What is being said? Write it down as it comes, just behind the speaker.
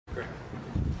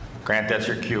Grant, that's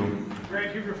your cue.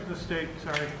 Grant Huger for the state,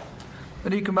 sorry.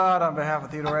 Edgecomb on behalf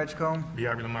of Theodore Edgecomb.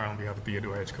 B.R.B. Lamar on behalf of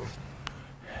Theodore Edgecomb.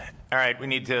 All right, we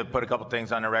need to put a couple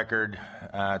things on the record.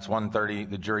 It's 1:30,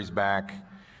 the jury's back.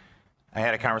 I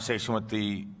had a conversation with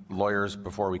the lawyers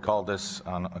before we called this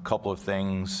on a couple of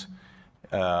things.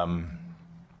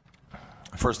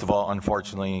 First of all,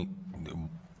 unfortunately,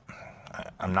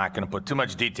 I'm not going to put too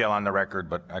much detail on the record,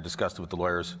 but I discussed it with the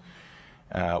lawyers.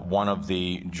 One of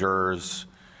the jurors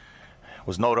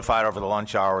was notified over the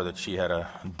lunch hour that she had a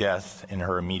death in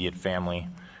her immediate family.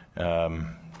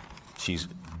 She's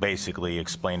basically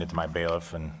explained it to my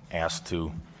bailiff and asked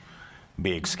to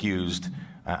be excused.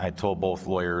 I told both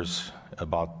lawyers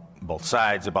about both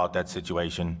sides about that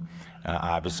situation.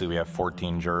 Obviously, we have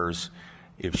 14 jurors.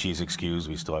 If she's excused,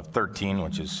 we still have 13,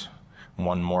 which is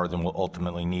one more than we'll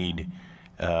ultimately need.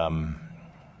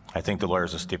 I think the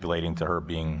lawyers are stipulating to her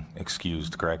being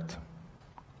excused, correct?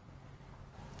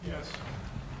 Yes.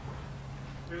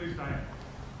 At least I am.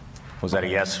 Was that a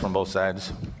yes from both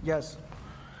sides? Yes.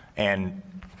 And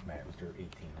Matt, was juror 18,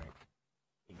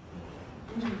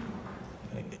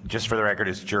 right? Just for the record,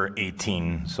 it's juror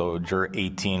 18. So juror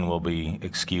 18 will be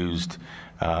excused.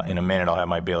 In a minute, I'll have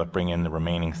my bailiff bring in the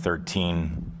remaining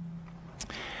 13.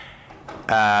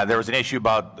 There was an issue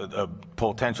about a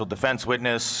potential defense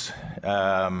witness.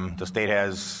 The state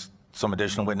has some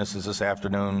additional witnesses this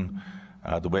afternoon.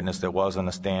 The witness that was on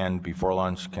the stand before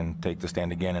lunch can take the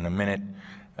stand again in a minute.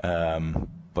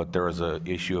 But there was an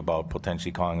issue about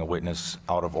potentially calling a witness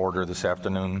out of order this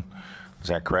afternoon. Is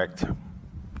that correct?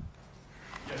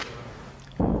 Yes,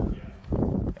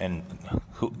 And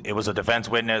it was a defense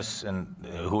witness, and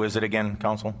who is it again,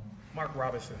 counsel? Mark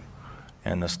Robinson.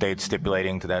 And the state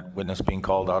stipulating to that witness being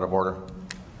called out of order?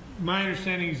 My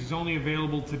understanding is he's only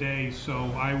available today,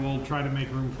 so I will try to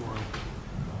make room for him.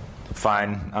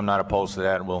 Fine, I'm not opposed to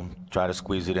that. We'll try to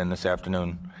squeeze it in this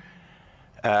afternoon.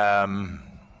 The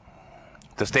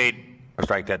state, or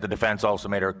strike that, the defense also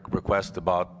made a request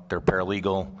about their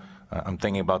paralegal. I'm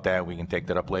thinking about that. We can take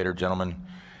that up later, gentlemen.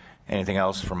 Anything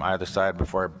else from either side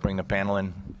before I bring the panel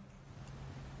in?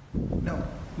 No.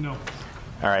 No.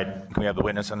 All right, can we have the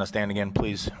witness on the stand again,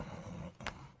 please?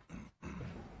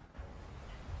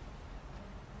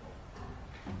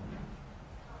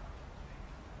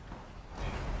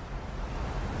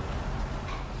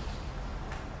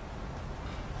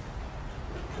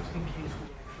 Just in case we actually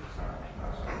start.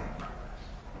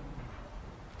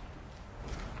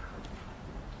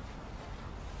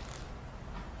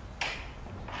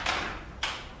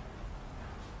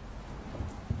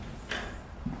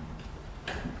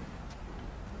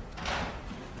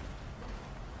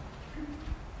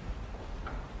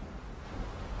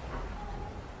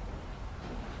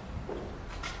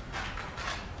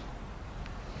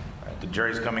 The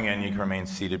jury's coming in. You can remain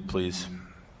seated, please.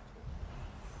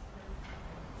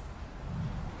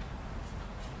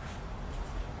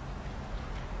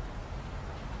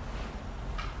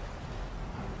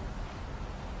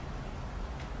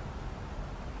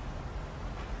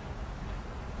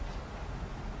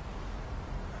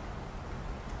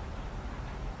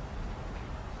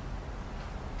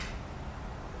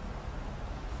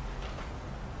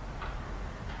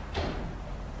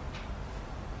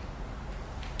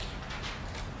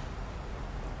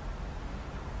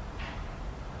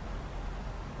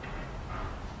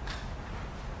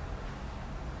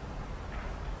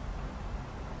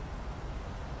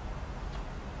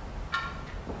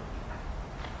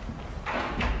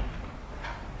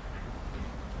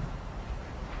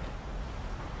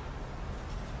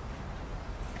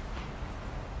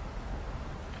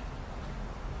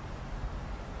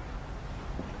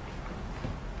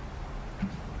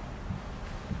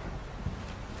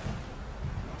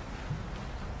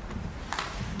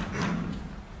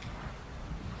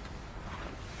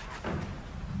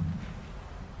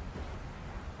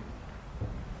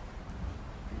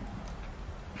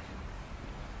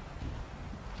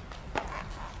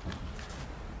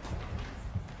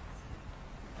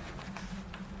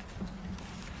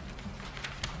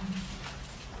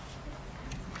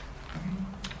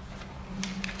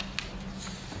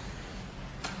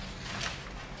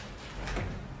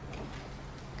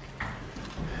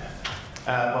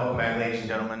 Welcome back, ladies and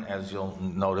gentlemen. As you'll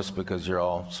notice, because you're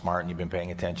all smart and you've been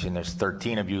paying attention, there's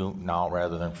 13 of you now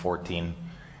rather than 14.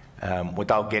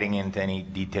 Without getting into any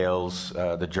details,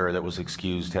 the juror that was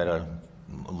excused had a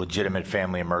legitimate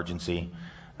family emergency,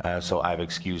 so I've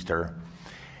excused her.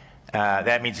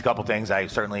 That means a couple things. I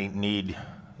certainly need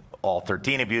all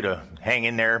 13 of you to hang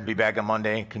in there, be back on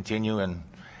Monday, continue, and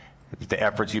the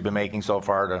efforts you've been making so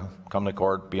far to come to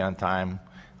court, be on time,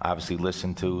 obviously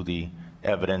listen to the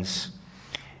evidence.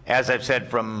 As I've said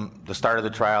from the start of the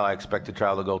trial, I expect the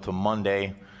trial to go to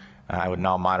Monday. I would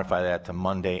now modify that to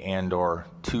Monday and/or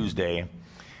Tuesday.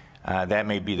 That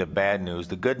may be the bad news.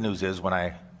 The good news is when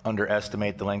I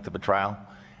underestimate the length of a trial,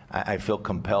 I feel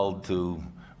compelled to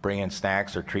bring in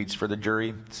snacks or treats for the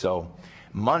jury. So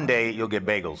Monday, you'll get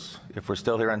bagels. If we're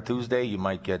still here on Tuesday, you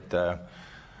might get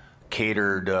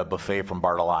catered buffet from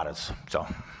Bartolotta's. So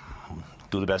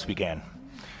do the best we can.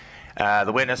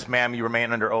 The witness, ma'am, you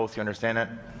remain under oath. You understand that?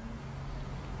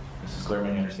 Mrs.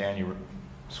 Cleereman, you understand? You were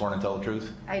sworn to tell the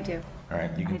truth? I do. All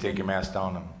right, you can take your mask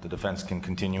down and the defense can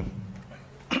continue.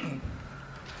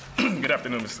 Good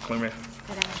afternoon, Mr. Cleereman.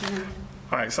 Good afternoon.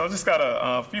 All right, so I just got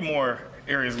a few more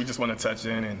areas we just want to touch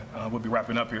in, and we'll be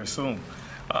wrapping up here soon.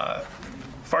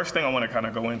 First thing I want to kind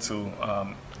of go into,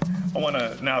 I want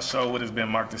to now show what has been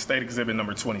marked as State Exhibit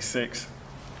number 26.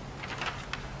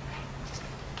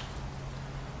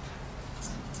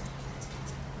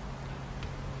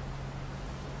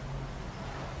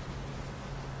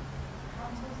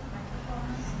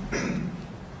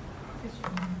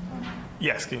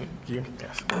 Yes,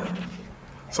 yes.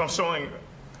 So I'm showing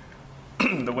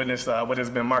the witness what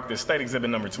has been marked as State Exhibit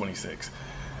number 26.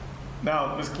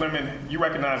 Now, Ms. Cleereman, you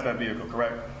recognize that vehicle,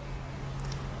 correct?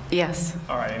 Yes.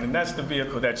 All right, and that's the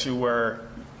vehicle that you were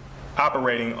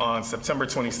operating on September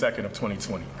 22nd of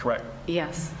 2020, correct?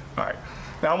 Yes. All right.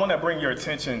 Now, I want to bring your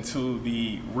attention to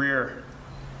the rear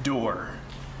door.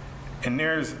 And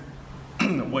there's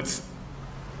what's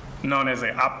known as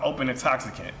an open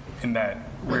intoxicant in that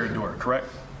rear door, correct?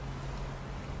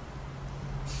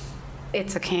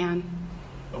 It's a can.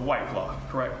 A White Claw,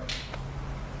 correct?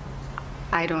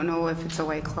 I don't know if it's a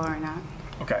White Claw or not.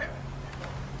 Okay.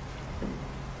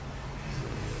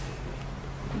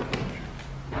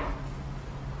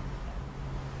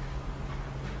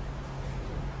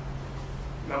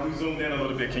 Now we zoomed in a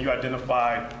little bit. Can you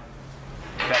identify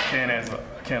that can as a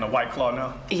can of White Claw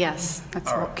now? Yes,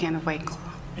 that's All a right. can of White Claw.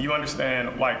 You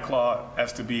understand White Claw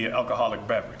as to be an alcoholic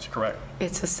beverage, correct?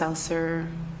 It's a seltzer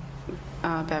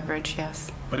beverage,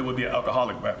 yes. But it would be an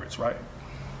alcoholic beverage, right?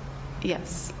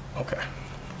 Yes. Okay.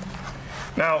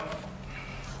 Now,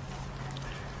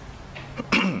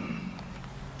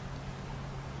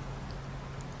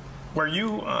 were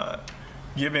you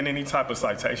given any type of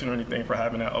citation or anything for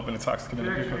having that open intoxicant in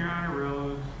the Objection, vehicle? Your Honor,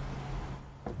 relevant.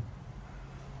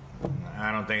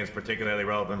 I don't think it's particularly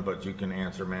relevant, but you can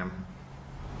answer, ma'am.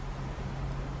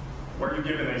 Were you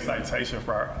given a citation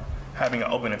for having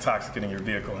an open intoxicant in your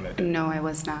vehicle in that day? No, I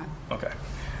was not. Okay.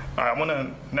 All right, I want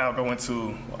to now go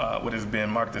into what has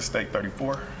been marked as State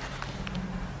 34.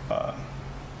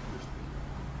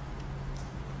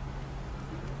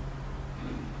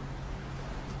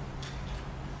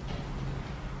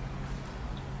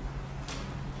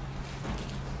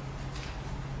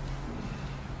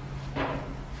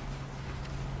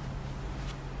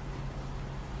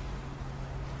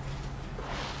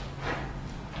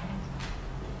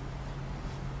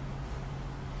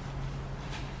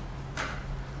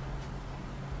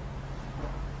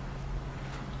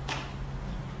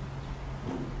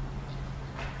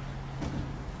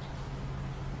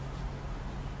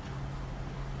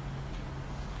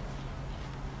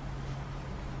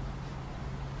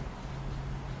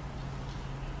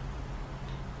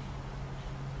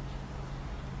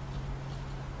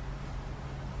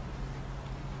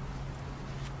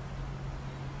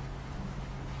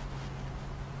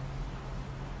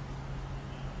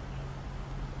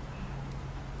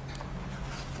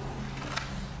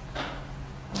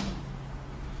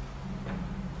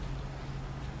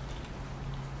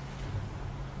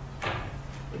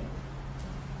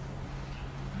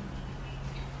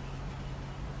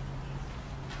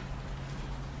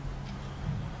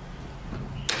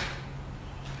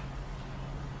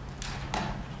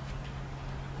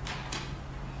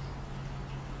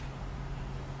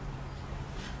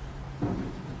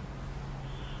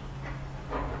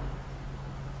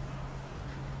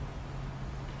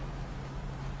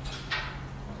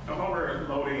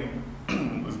 Loading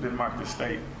has been marked as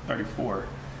State 34.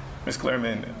 Ms.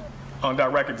 Cleereman, on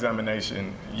direct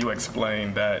examination, you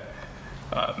explained that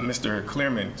Mr.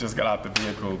 Cleereman just got out the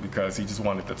vehicle because he just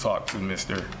wanted to talk to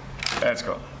Mr.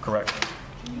 Edgecomb, correct?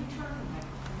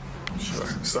 Sure,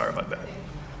 sorry about that.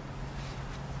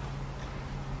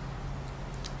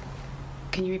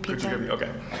 Can you repeat Could you that? hear me?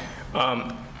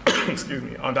 Okay. Excuse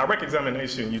me. On direct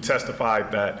examination, you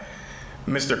testified that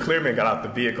Mr. Cleereman got out the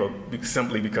vehicle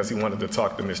simply because he wanted to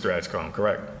talk to Mr. Edgecomb,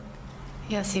 correct?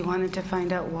 Yes, he wanted to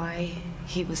find out why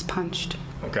he was punched.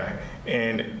 Okay.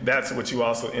 And that's what you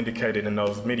also indicated in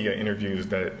those media interviews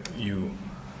that you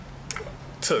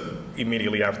took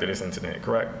immediately after this incident,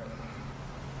 correct?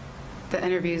 The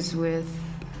interviews with,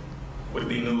 With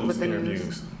the news With the interviews?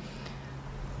 news.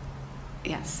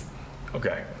 yes,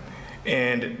 Okay.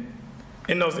 And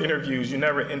in those interviews, you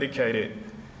never indicated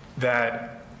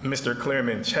that Mr.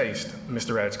 Cleereman chased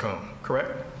Mr. Edgecomb,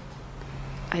 correct?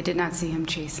 I did not see him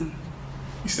chase him.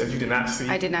 You said you did not see?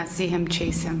 I did not see him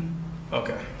chase him.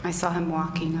 Okay. I saw him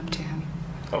walking up to him.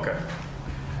 Okay.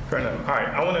 Fair enough. All right.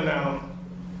 I want to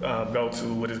now go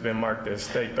to what has been marked as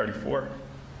State 34.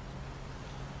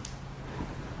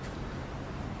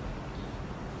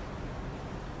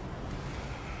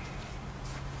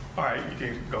 All right. You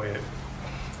can go ahead.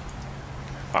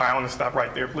 All right. I want to stop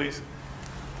right there, please.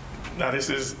 Now, this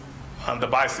is the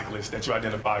bicyclist that you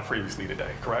identified previously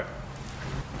today, correct?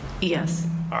 Yes.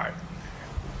 All right.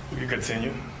 We can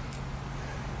continue.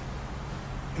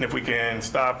 And if we can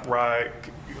stop right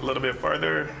a little bit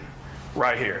further,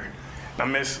 right here. Now,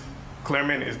 Ms.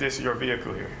 Cleereman, is this your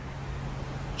vehicle here?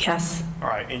 Yes. All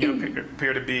right, and you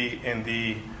appear to be in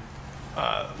the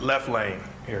left lane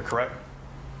here, correct?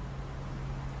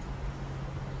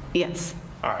 Yes.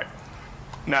 All right.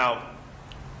 Now,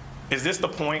 is this the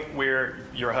point where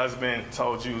your husband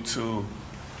told you to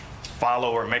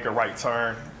follow or make a right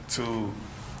turn to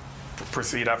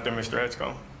proceed after Mr.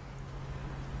 Edgecomb?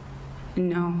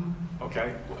 No. Okay.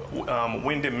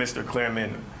 When did Mr.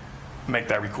 Cleereman make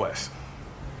that request?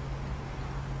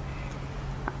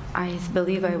 I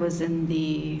believe I was in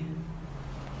the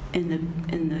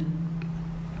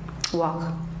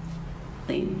walk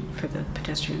lane for the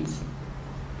pedestrians.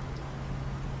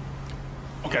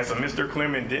 Okay, so Mr.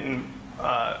 Cleereman didn't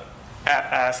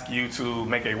ask you to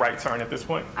make a right turn at this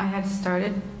point? I had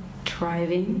started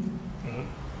driving. Mm-hmm.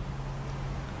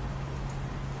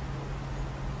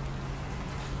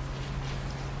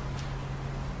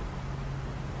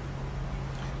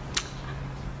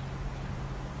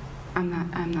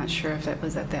 I'm not sure if it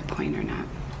was at that point or not.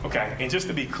 Okay, and just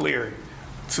to be clear,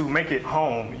 to make it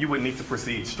home, you would need to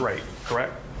proceed straight,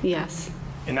 correct? Yes.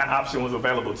 And that option was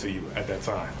available to you at that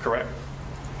time, correct?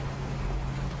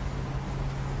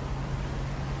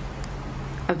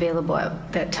 Available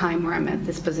at that time where I'm at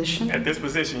this position. At this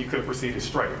position, you could have proceeded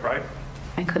straight, right?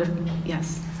 I could have,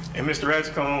 yes. And Mr.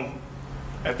 Edgecomb,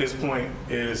 at this point,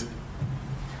 is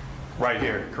right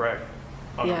here, correct?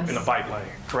 Yes. In the bike lane,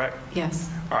 correct? Yes.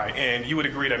 All right, and you would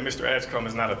agree that Mr. Edgecomb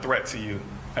is not a threat to you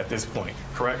at this point,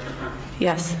 correct?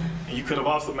 Yes. And you could have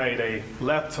also made a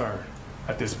left turn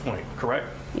at this point, correct?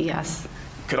 Yes.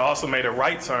 You could have also made a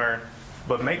right turn,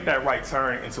 but make that right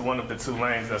turn into one of the two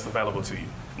lanes that's available to you.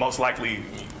 Most likely, you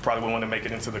probably would want to make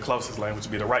it into the closest lane, which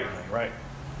would be the right lane, right?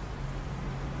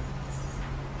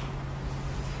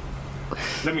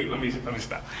 Let me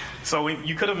stop. So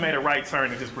you could have made a right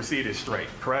turn and just proceeded straight,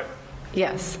 correct?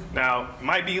 Yes. Now, it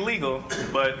might be illegal,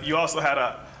 but you also had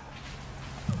a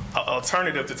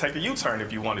alternative to take a U-turn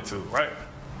if you wanted to, right?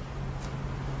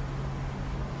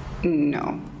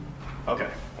 No. Okay,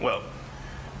 well,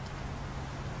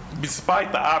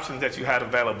 despite the options that you had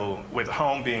available with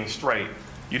home being straight,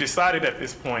 you decided at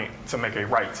this point to make a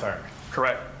right turn,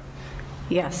 correct?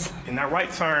 Yes. And that right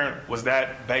turn, was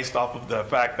that based off of the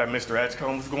fact that Mr.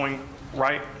 Edgecomb was going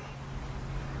right?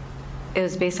 It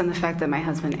was based on the fact that my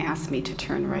husband asked me to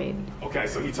turn right. Okay,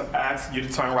 so he asked you to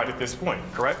turn right at this point,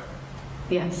 correct?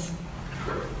 Yes.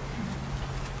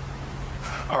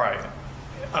 All right,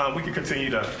 we can continue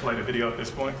to play the video at this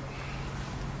point.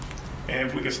 And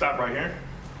if we can stop right here.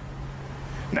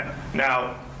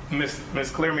 Now, Ms.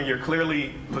 Cleereman, you're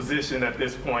clearly positioned at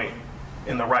this point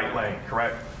in the right lane,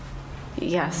 correct?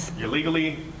 Yes. You're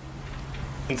legally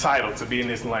entitled to be in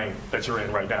this lane that you're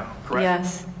in right now, correct?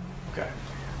 Yes. Okay.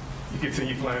 You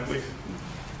continue playing, please.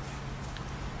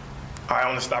 All right, I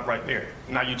want to stop right there.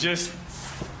 Now, you just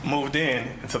moved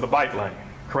into the bike lane,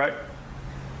 correct?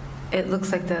 It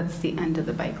looks like that's the end of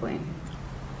the bike lane.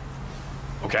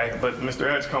 Okay, but Mr.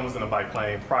 Edgecomb was in the bike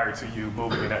lane prior to you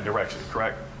moving in that direction,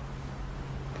 correct?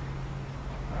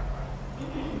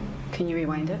 Can you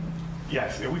rewind it?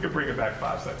 Yes, if we could bring it back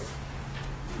 5 seconds.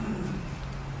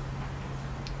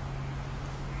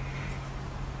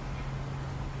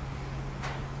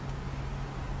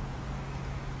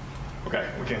 Okay,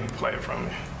 we can play it from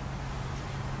there.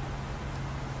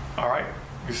 All right,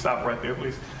 you stop right there,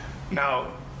 please.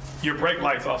 Now, your brake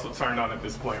lights also turned on at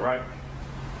this point, right?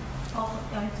 Oh,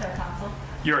 going to our console.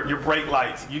 Your brake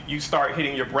lights, you start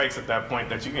hitting your brakes at that point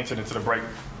that you entered into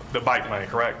the bike lane,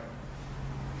 correct?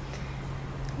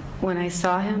 When I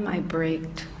saw him, I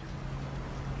braked,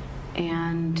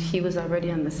 and he was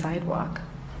already on the sidewalk.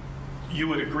 You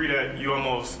would agree that you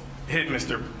almost hit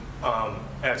Mr.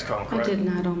 Edgecomb, I correct? did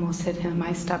not almost hit him.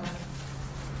 I stopped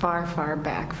far, far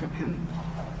back from him.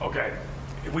 Okay.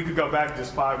 If we could go back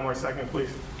just 5 more seconds, please.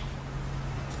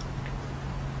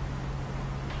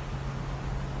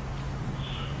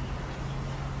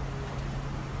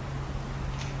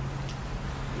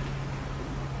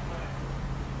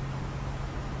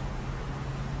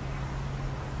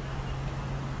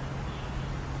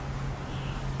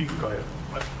 You can go ahead.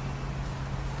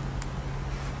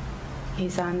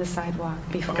 He's on the sidewalk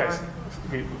before.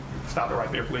 Okay, stop it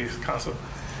right there, please, Counsel.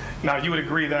 Now, you would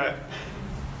agree that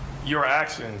your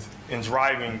actions in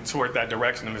driving toward that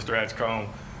direction of Mr. Edgecomb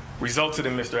resulted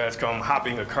in Mr. Edgecomb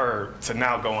hopping a curb to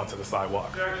now go onto the sidewalk?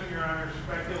 Objection, Your Honor,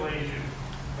 speculation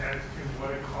as to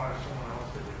what it cost someone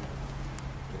else to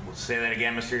do. Say that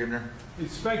again, Mr. Huebner?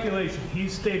 It's speculation.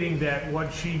 He's stating that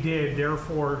what she did,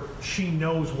 therefore, she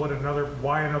knows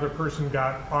why another person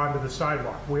got onto the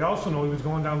sidewalk. We also know he was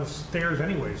going down the stairs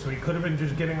anyway, so he could have been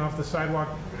just getting off the sidewalk.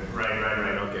 Right,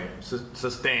 okay.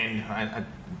 Sustained.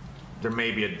 There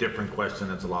may be a different question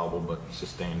that's allowable, but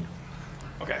sustained.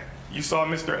 Okay. You saw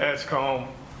Mr. Edgecomb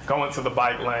go into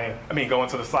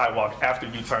the sidewalk after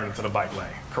you turned into the bike lane,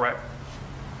 correct?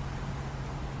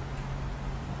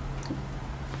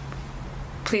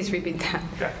 Please repeat that.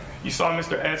 Okay. You saw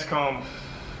Mr. Edgecomb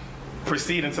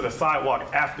proceed into the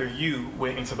sidewalk after you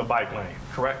went into the bike lane,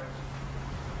 correct?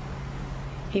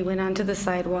 He went onto the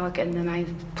sidewalk, and then I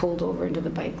pulled over into the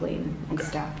bike lane and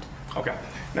stopped. Okay.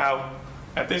 Now,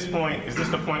 at this point, is this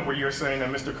the point where you're saying that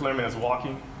Mr. Cleereman is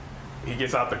walking? He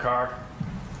gets out the car?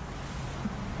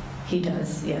 He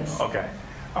does, yes. Okay.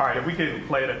 All right, if we could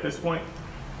play it at this point.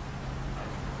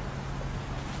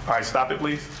 All right, stop it,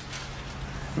 please.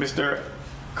 Mr.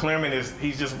 Cleereman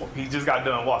he just got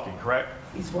done walking, correct?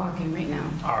 He's walking right now.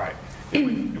 All right.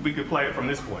 If we could play it from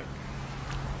this point.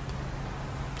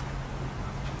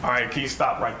 All right, can you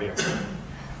stop right there?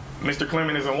 Mr.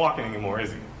 Cleereman isn't walking anymore,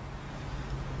 is he?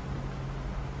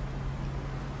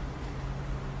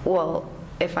 Well,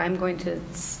 if I'm going to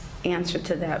answer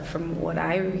to that from what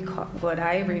I recall, what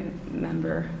I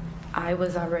remember, I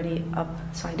was already up,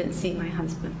 so I didn't see my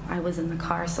husband. I was in the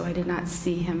car, so I did not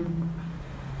see him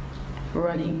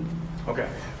running. Okay,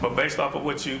 but based off of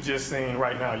what you've just seen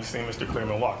right now, you've seen Mr.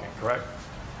 Cleereman walking, correct?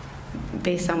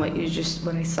 Based on what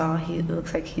I saw, it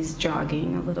looks like he's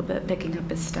jogging a little bit, picking up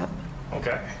his step.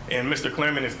 Okay, and Mr.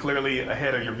 Cleereman is clearly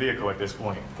ahead of your vehicle at this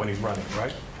point when he's running,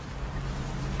 right?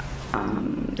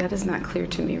 That is not clear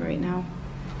to me right now.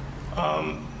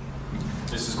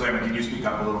 Mrs. Cleereman, can you speak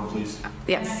up a little, please? Can I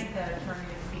Yes, get the attorney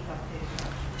to speak up,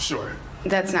 please? Sure.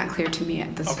 that's not clear to me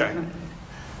at this Okay. moment.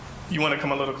 You want to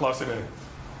come a little closer to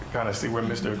kind of see where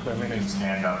Mr. Cleereman is?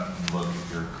 Stand up and look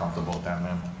if you're comfortable with that,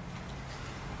 ma'am.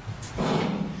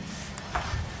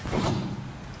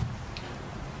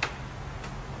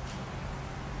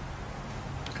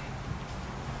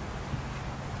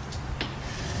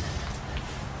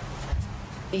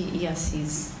 Yes,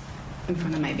 he's in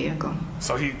front of my vehicle.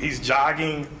 So he's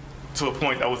jogging to a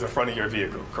point that was in front of your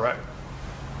vehicle, correct?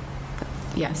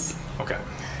 Yes, Okay.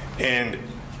 And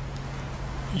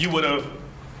you would have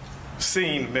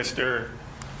seen Mr.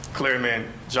 Cleereman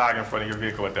jog in front of your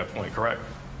vehicle at that point, correct?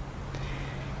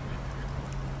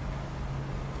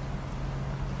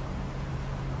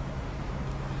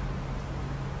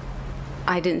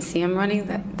 I didn't see him running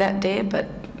that day,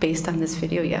 but based on this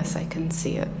video, yes, I can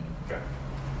see it. Okay.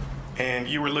 And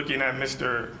you were looking at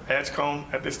Mr. Edgecomb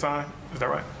at this time, is that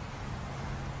right?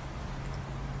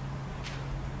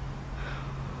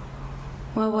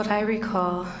 Well, what I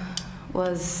recall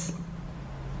was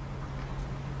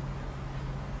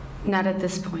not at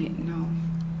this point, no.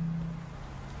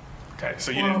 Okay,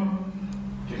 so you didn't,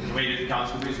 Can we,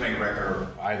 counsel, please make a record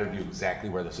of either of you exactly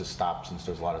where this is stopped, since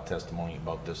there's a lot of testimony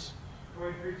about this.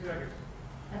 23 seconds.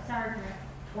 That's our,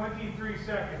 23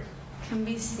 seconds. Can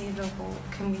we see the whole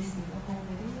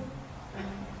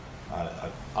video?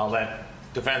 I'll let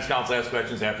defense counsel ask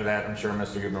questions after that. I'm sure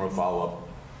Mr. Huebner will follow up.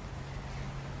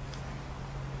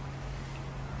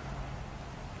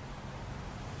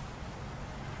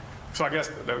 so I guess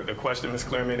the question, Ms.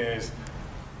 Cleereman, is,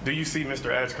 do you see Mr.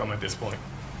 Edgecomb at this point?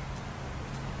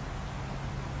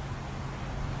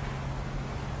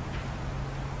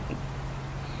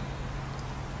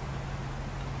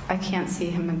 I can't see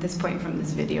him at this point from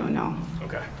this video, no.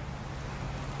 Okay.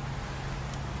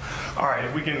 All right,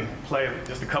 if we can play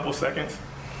just a couple seconds.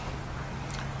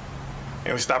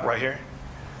 And we stop right here.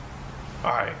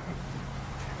 All right.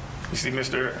 You see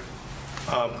Mr.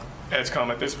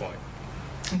 Edgecomb at this point.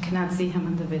 I cannot see him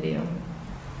on the video.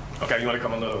 Okay, you want to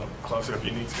come a little closer if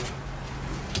you need to?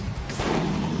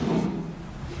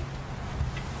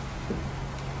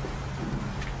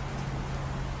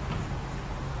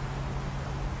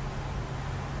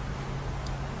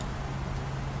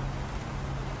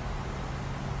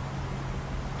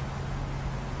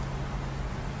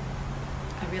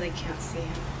 I really can't see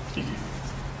him.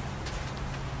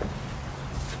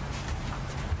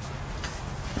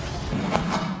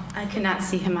 I cannot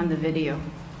see him on the video.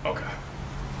 Okay.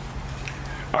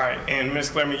 All right, and Ms.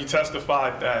 Cleereman, you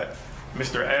testified that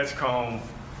Mr. Edgecomb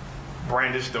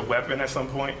brandished a weapon at some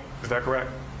point. Is that correct?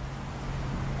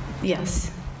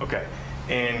 Yes. Okay.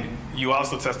 And you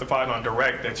also testified on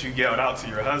direct that you yelled out to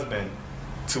your husband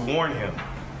to warn him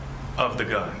of the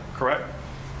gun, correct?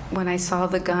 When I saw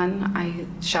the gun, I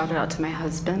shouted out to my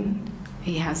husband,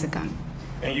 he has a gun.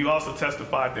 And you also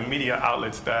testified to media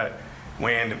outlets that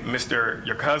when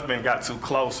your husband got too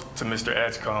close to Mr.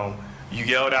 Edgecomb, you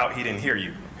yelled out he didn't hear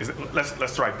you.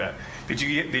 Let's strike that. Did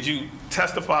you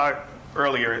testify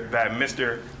earlier that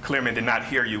Mr. Cleereman did not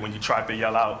hear you when you tried to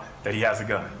yell out that he has a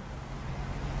gun?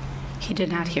 He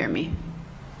did not hear me.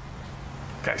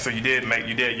 Okay, so you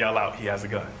did yell out he has a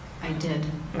gun. I did.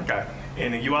 Okay,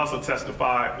 and then you also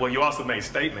testified, well, you also made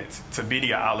statements to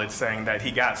media outlets saying that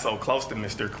he got so close to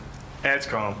Mr.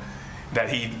 Edgecomb that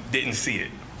he didn't see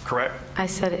it, correct? I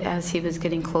said as he was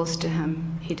getting close to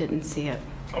him, he didn't see it.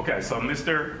 Okay, so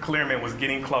Mr. Cleereman was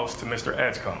getting close to Mr.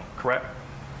 Edgecomb, correct?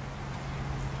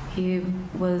 He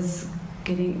was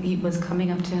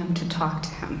coming up to him to talk to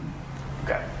him.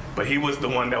 Okay, but he was the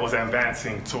one that was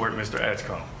advancing toward Mr.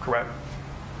 Edgecomb, correct?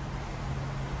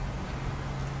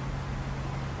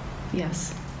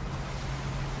 Yes.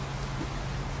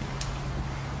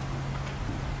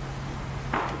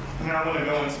 Now I want to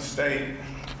go into State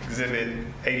Exhibit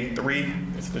 83.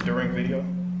 It's the during video.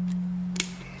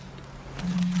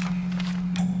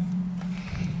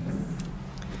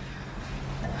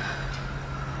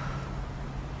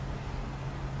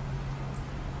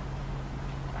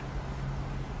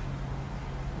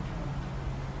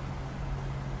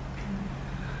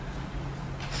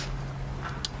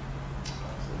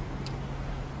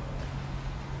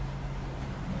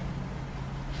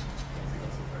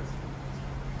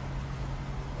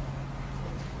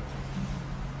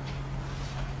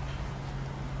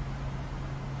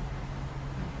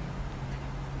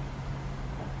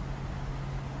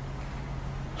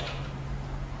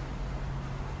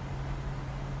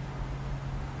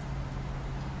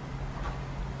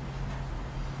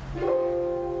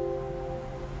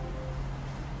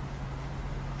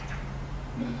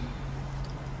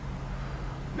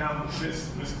 Now,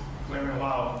 Ms. Cleereman,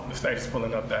 while the state is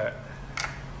pulling up that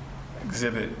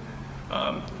exhibit,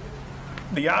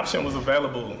 the option was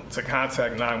available to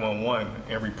contact 911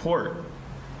 and report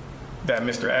that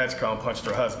Mr. Edgecomb punched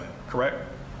her husband, correct?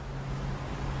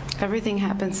 Everything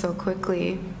happened so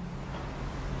quickly.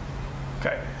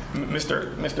 Okay.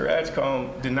 Mr.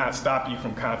 Edgecomb did not stop you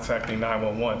from contacting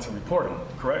 911 to report him,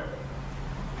 correct?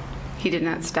 He did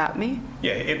not stop me?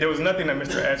 Yeah, there was nothing that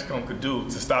Mr. Edgecomb could do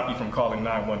to stop you from calling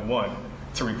 911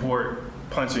 to report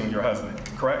punching your husband,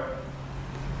 correct?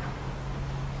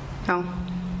 No.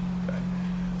 Okay.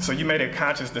 So you made a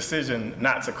conscious decision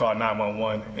not to call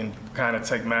 911 and kind of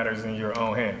take matters in your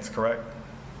own hands, correct?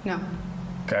 No.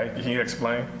 Okay, can you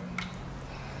explain?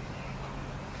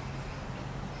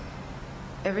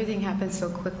 Everything happened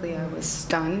so quickly, I was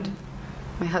stunned.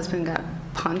 My husband got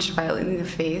punched violently in the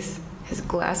face. His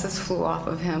glasses flew off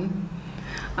of him.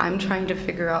 I'm trying to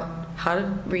figure out how to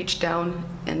reach down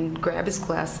and grab his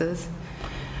glasses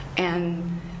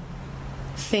and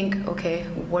think, okay,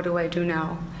 what do I do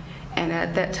now? And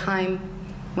at that time,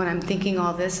 when I'm thinking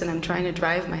all this and I'm trying to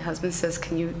drive, my husband says,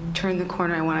 can you turn the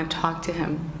corner? I want to talk to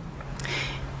him.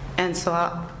 And so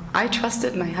I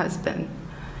trusted my husband.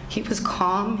 He was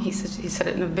calm. He said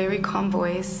it in a very calm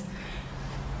voice.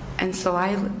 And so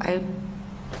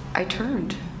I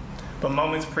turned. But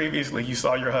moments previously, you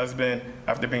saw your husband,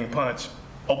 after being punched,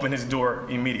 open his door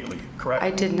immediately, correct? I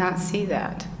did not see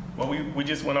that. Well, we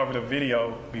just went over the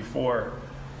video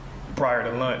prior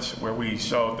to lunch, where we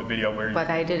showed the video where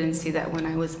But I didn't see that when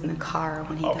I was in the car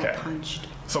when he got punched.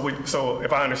 So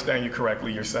if I understand you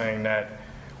correctly, you're saying that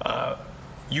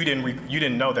you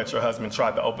didn't know that your husband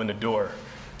tried to open the door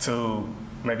to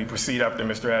maybe proceed after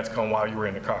Mr. Edgecomb while you were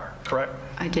in the car, correct?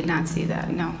 I did not see that,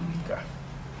 no. Okay.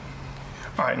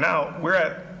 All right, now we're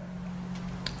at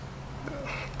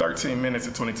 13 minutes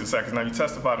and 22 seconds. Now you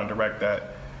testified on direct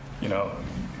that,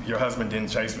 your husband didn't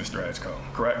chase Mr. Edgecomb,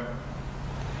 correct?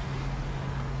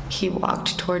 He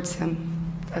walked towards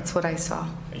him. That's what I saw.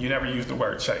 And you never used the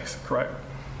word chase, correct?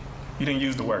 You didn't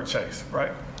use the word chase,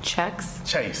 right? Checks?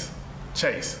 Chase.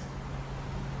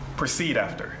 Proceed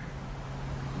after.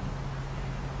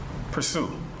 Pursue.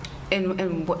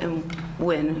 And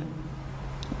when?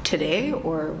 Today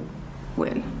or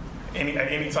when?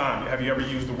 At any time, have you ever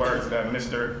used the words that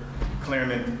Mr.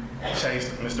 Cleereman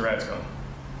chased Mr. Edgecomb?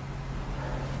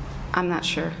 I'm not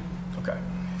sure. Okay.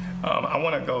 I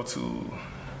want to go to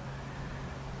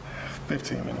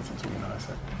 15 minutes and 29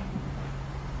 seconds.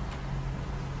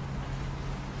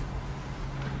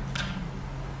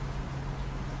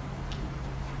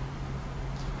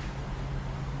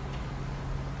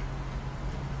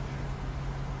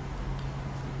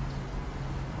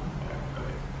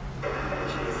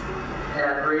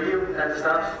 At radio, that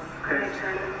stops?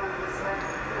 Okay.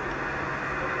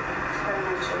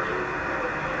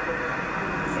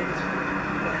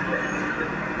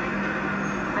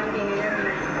 I'm being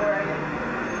interviewed before I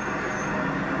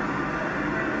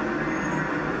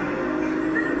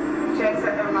Should I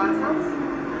accept their mom's house?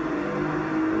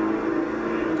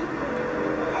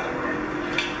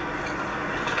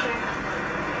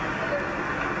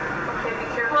 Okay, be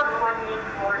careful. I'm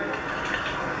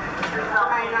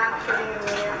not kidding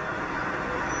you.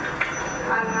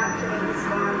 I'm not kidding this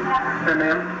one. Hey,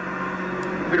 ma'am.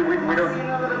 We don't. See you in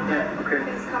a little bit. Yeah, okay.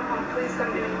 Please come home. Please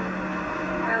come to me. I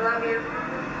love you. I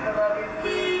love you.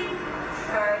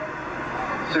 Sorry.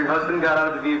 So your husband got out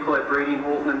of the vehicle at Brady and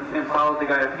Holton and followed the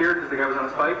guy up here because the guy was on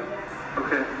his bike?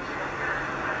 Okay.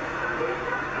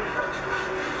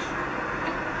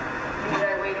 Because I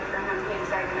waited for him. He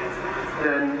antagonized my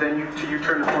husband. Then you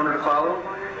turned the corner to follow?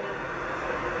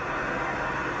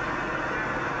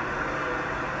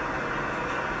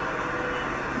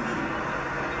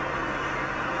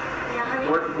 Yeah, honey.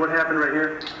 What happened right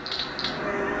here?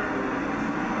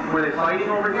 Were they fighting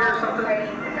over here or something?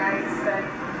 Fighting. The guy said,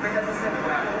 my husband said,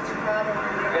 what's your problem?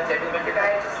 And the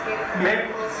guy just gave it to me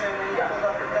closer and then he pulled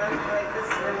up a gun like this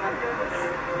and then like this.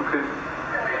 Okay.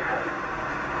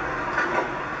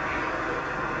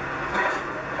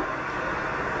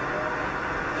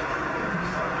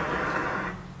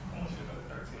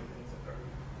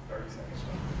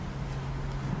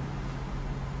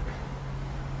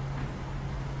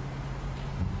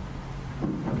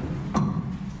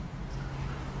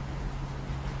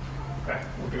 Okay,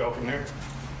 we can go from there.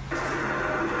 As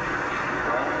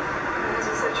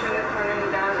I said, turn the corner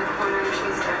and down the corner and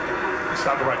chased after him.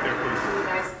 Stop it right there, please. And the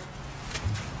guys,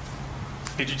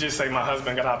 Did you just say my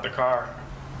husband got out the car,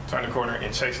 turned the corner,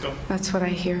 and chased him? that's what I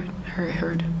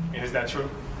heard. And is that true?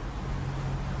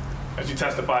 As you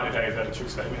testified today, is that a true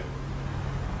statement?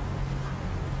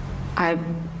 A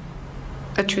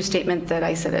true statement that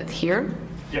I said it here.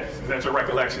 Yes. Is that your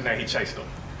recollection that he chased him?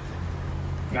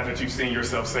 Now that you've seen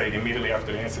yourself say it immediately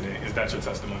after the incident, is that your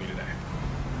testimony today?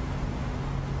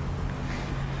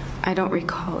 I don't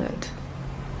recall it.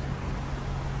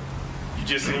 You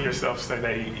just seen yourself say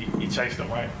that he chased him,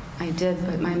 right? I did,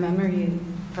 but my memory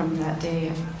from that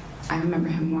day, I remember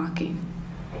him walking.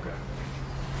 Okay.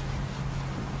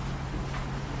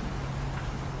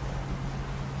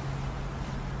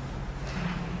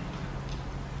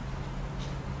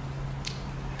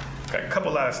 Okay, a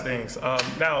couple last things.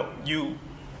 Now, you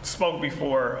spoke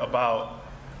before about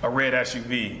a red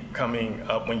SUV coming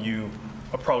up when you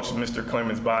approached Mr.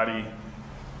 Cleereman's body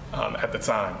at the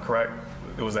time, correct?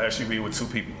 It was an SUV with two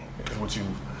people, is what you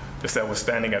just said was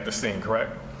standing at the scene,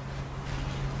 correct?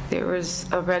 There was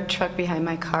a red truck behind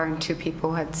my car and two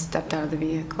people had stepped out of the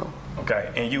vehicle.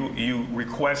 Okay, and you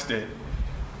requested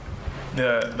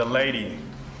the lady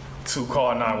to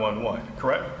call 911,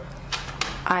 correct?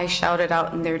 I shouted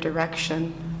out in their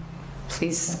direction,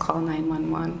 please call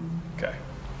 911. Okay.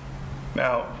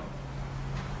 Now,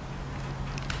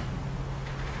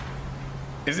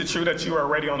 is it true that you were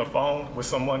already on the phone with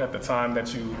someone at the time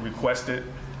that you requested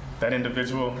that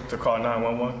individual to call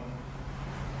 911?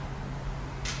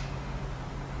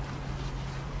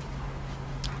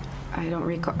 I don't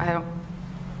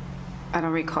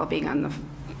recall being on the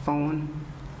phone.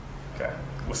 Okay.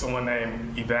 Was someone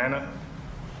named Ivana?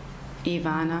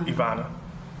 Ivana.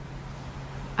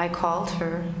 I called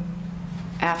her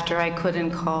after I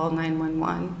couldn't call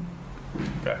 911.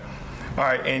 Okay. All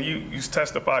right, and you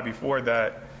testified before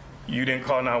that you didn't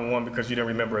call 911 because you didn't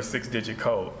remember a 6-digit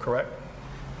code, correct?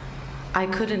 I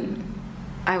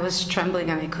was trembling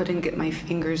and I couldn't get my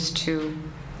fingers to,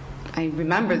 I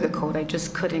remember the code, I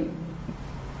just couldn't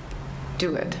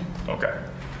do it. Okay.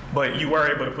 But you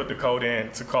were able to put the code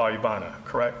in to call Ivana,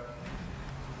 correct?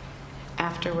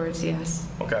 Afterwards, yes.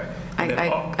 Okay. And then,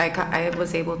 I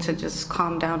was able to just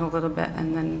calm down a little bit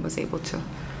and then was able to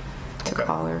Okay.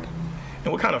 call her.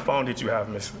 and what kind of phone did you have,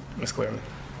 Miss Cleereman?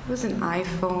 It was an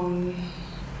iPhone.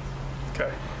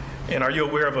 Okay. And are you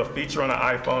aware of a feature on an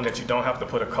iPhone that you don't have to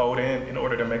put a code in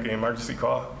order to make an emergency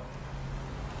call?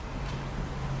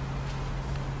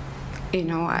 You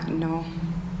know, no.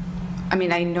 I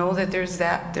mean, I know that there's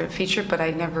that feature, but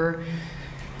I never.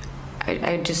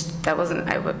 I just, that wasn't.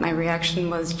 My reaction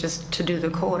was just to do the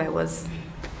code. I was.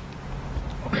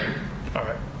 Okay. All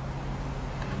right.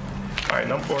 All right,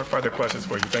 no more further questions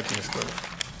for you. Thank you, Ms.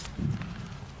 Cleereman.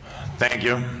 Thank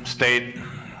you. State.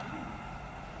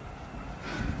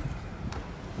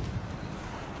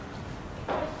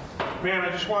 Ma'am, I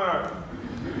just want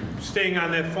to, staying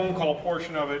on that phone call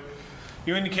portion of it,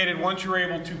 you indicated once you were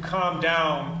able to calm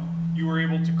down, you were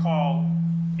able to call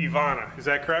Ivana. Is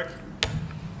that correct?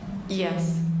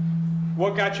 Yes.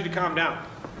 What got you to calm down?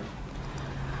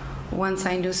 Once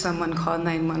I knew someone called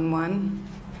 911.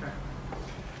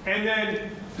 And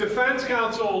then defense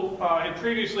counsel had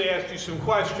previously asked you some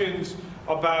questions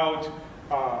about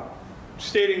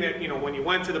stating that, when you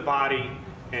went to the body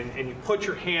and you put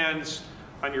your hands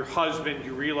on your husband,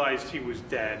 you realized he was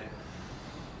dead.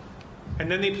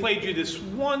 And then they played you this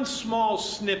one small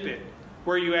snippet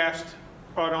where you asked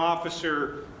an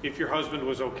officer if your husband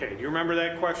was okay. Do you remember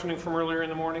that questioning from earlier in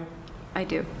the morning? I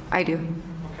do.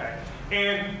 Okay.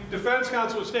 And defense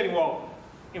counsel was stating, well,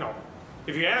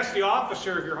 if you asked the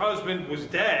officer if your husband was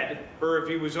dead or if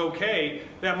he was okay,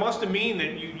 that must have mean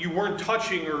that you weren't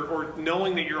touching or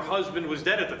knowing that your husband was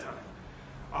dead at the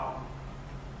time.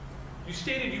 You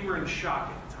stated you were in shock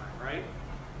at the time, right?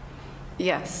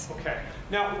 Yes. Okay.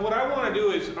 Now, what I want to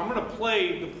do is I'm going to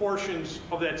play the portions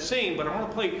of that scene, but I'm going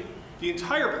to play the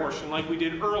entire portion like we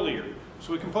did earlier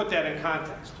so we can put that in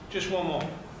context. Just one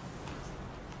moment.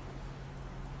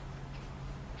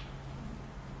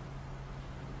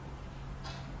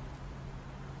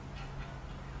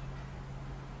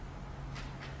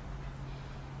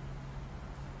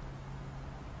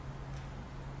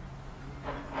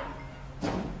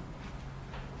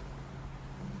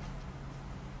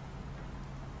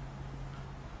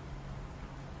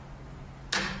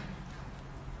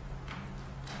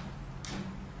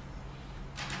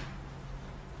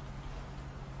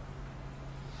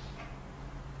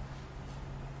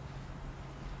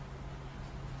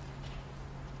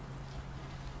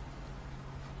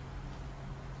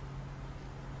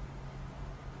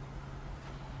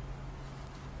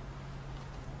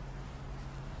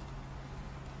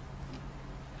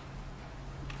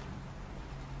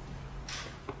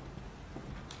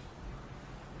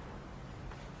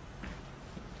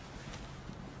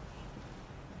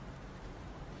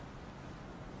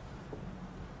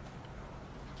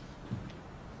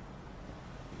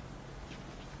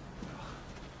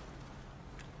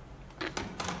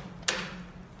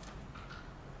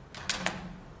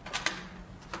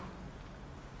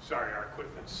 Sorry, our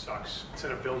equipment sucks. It's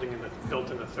in a building built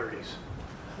in the 30s.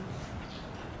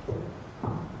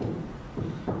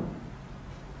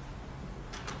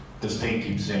 The state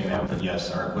keeps saying that, but yes,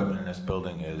 our equipment in this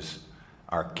building is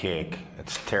archaic.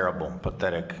 It's terrible,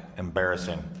 pathetic,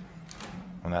 embarrassing,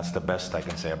 and that's the best I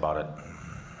can say about it.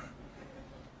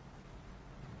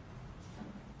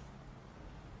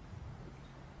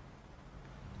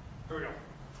 Here we go.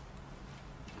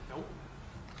 Nope.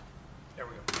 There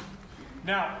we go.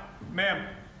 Now, ma'am,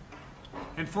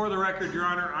 and for the record, Your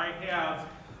Honor, I have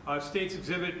State's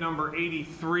Exhibit number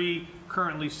 83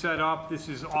 currently set up. This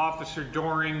is Officer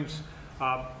Doring's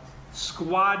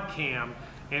squad cam,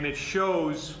 and it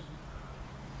shows,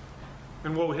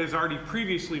 and what has already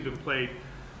previously been played.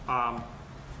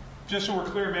 Just so we're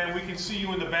clear, man, we can see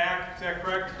you in the back. Is that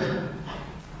correct?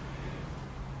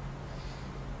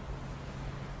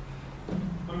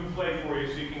 Let me play it for you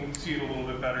so you can see it a little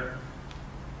bit better.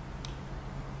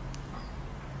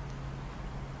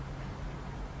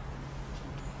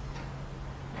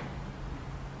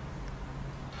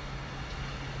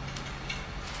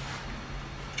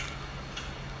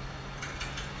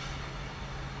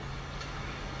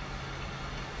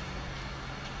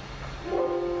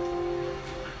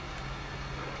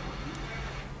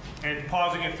 And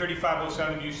pausing at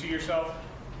 3507, do you see yourself?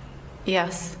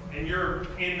 Yes. And you're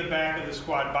in the back of the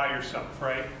squad by yourself,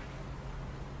 right?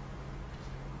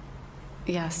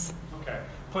 Yes. Okay.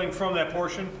 Playing from that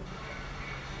portion.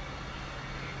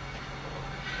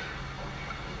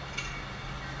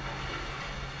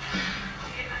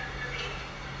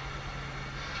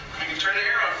 I can turn the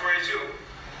air on for you too.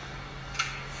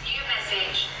 View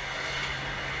message.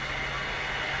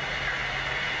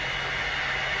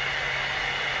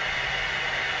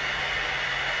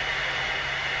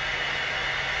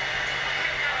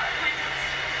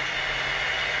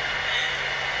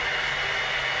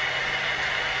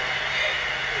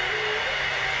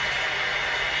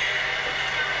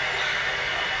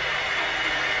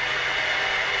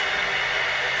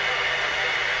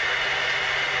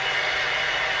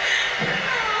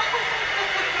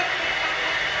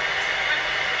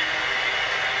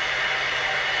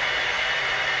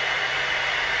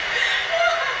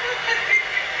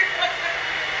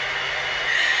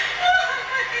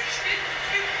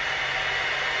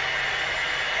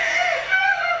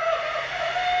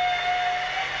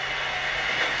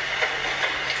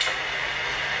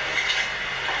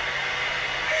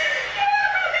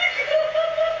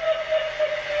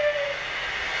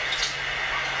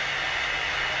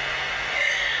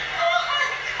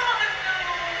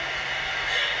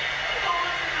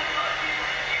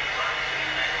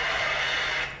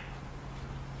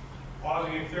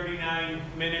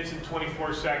 minutes and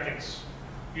 24 seconds.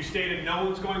 You stated, no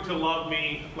one's going to love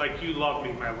me like you love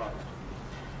me, my love.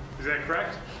 Is that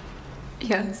correct?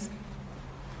 Yes.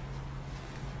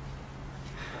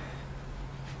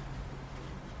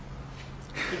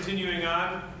 Continuing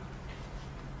on.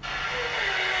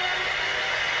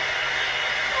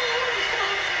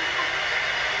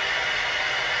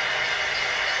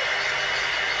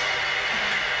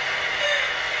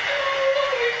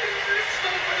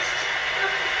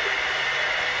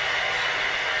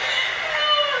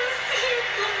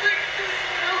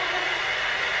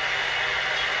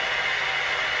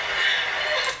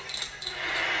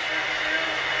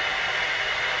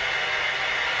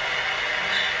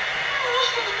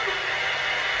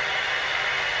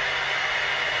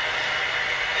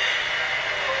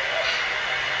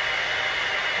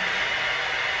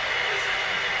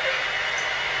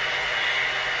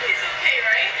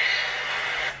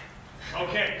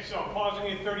 Okay, so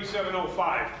pausing at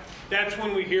 37:05. That's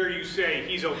when we hear you say,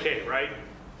 he's okay, right?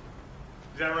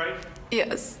 Is that right?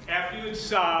 Yes. After you had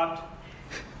sobbed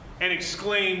and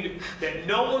exclaimed that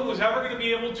no one was ever going to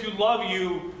be able to love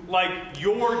you like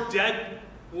your dead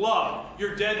love,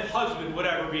 your dead husband would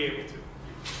ever be able to.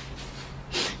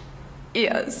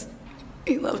 Yes.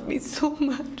 He loved me so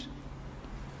much.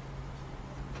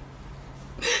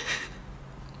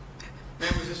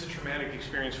 Man, was this a traumatic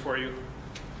experience for you?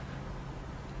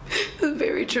 It was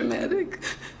very traumatic.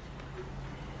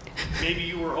 Maybe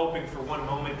you were hoping for one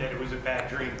moment that it was a bad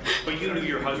dream, but you knew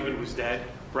your husband was dead,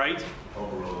 right?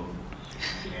 Overruled.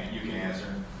 You can answer.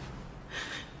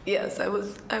 Yes, I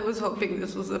was hoping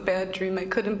this was a bad dream. I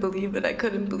couldn't believe it. I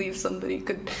couldn't believe somebody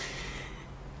could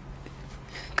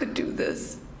do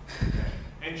this.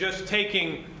 And just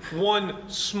taking one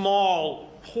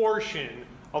small portion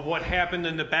of what happened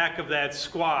in the back of that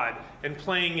squad and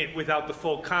playing it without the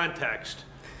full context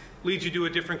leads you to a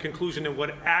different conclusion than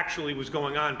what actually was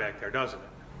going on back there, doesn't it?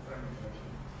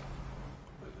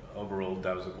 Overruled,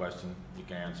 that was a question. You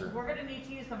can answer. We're gonna need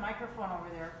to use the microphone over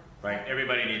there. Right,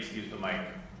 everybody needs to use the mic,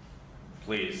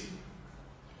 please.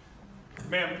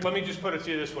 Ma'am, let me just put it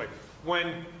to you this way.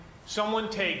 When someone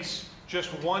takes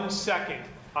just 1 second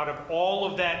out of all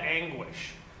of that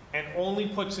anguish and only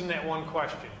puts in that one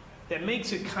question, that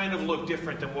makes it kind of look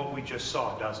different than what we just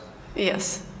saw, doesn't it?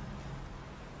 Yes.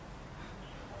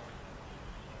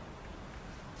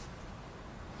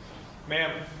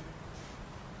 Ma'am.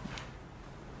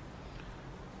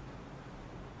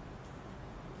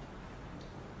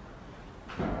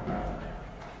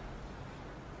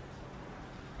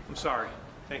 I'm sorry.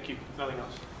 Thank you. Nothing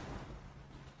else.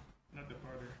 Nothing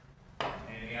further.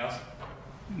 Anything else?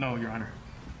 No, Your Honor.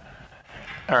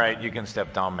 All right, you can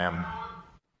step down, ma'am.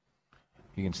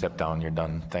 You can step down. You're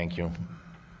done. Thank you.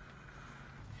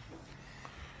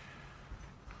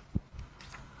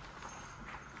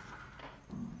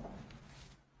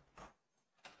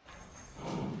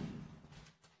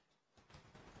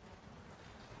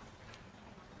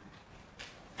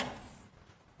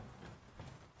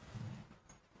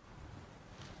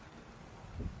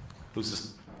 Who's the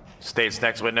state's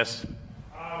next witness?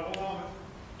 One moment.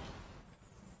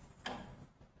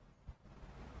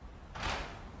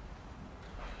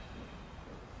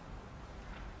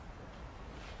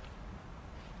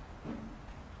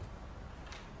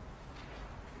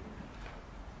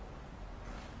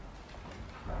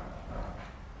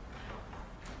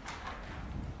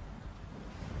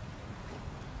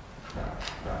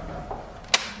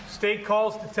 State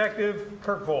calls Detective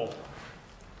Kirkvold.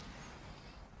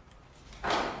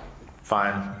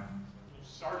 Fine.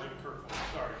 Sergeant Kirkvold,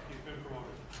 sorry, he's been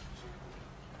promoted.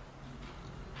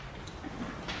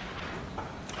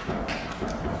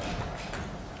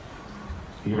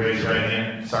 You raise your right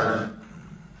hand, Sergeant.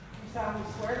 You solemnly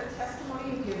swear that the testimony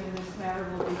you give in this matter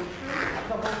will be the truth,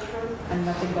 the whole truth, and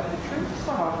nothing but the truth,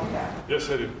 so help you God. Yes,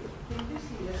 I do. Please be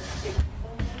seated. State your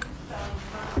full name, spelling,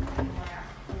 first and last,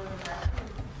 for the record.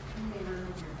 You may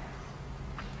remove your mask.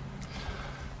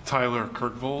 Tyler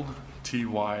Kirkvold,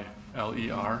 Tyler Kirkvold.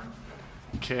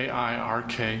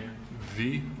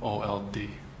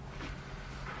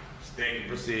 State,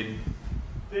 proceed.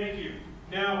 Thank you.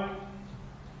 Now,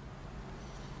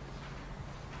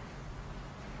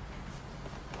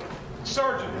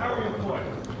 Sergeant, how are you employed?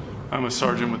 I'm a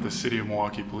sergeant with the City of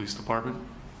Milwaukee Police Department.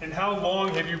 And how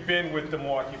long have you been with the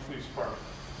Milwaukee Police Department?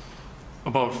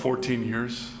 About 14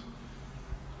 years.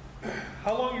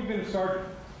 How long have you been a sergeant?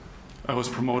 I was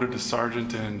promoted to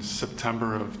sergeant in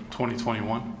September of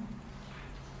 2021.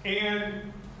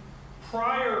 And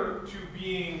prior to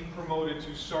being promoted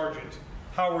to sergeant,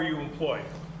 how were you employed?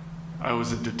 I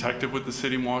was a detective with the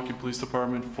City of Milwaukee Police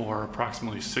Department for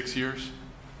approximately 6 years.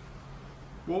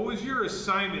 What was your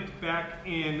assignment back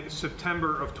in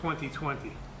September of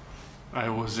 2020? I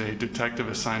was a detective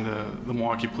assigned to the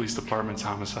Milwaukee Police Department's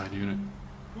homicide unit.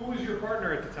 Who was your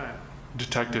partner at the time?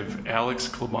 Detective Alex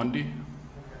Klebundi.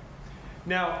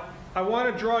 Now, I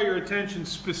want to draw your attention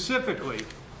specifically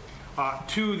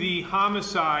to the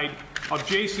homicide of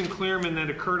Jason Cleereman that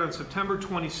occurred on September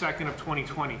 22nd of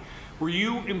 2020. Were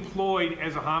you employed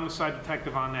as a homicide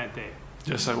detective on that day?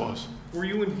 Yes, I was. Were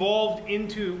you involved in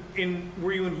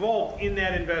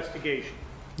that investigation?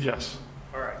 Yes.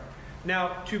 All right.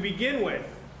 Now, to begin with,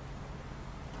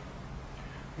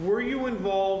 were you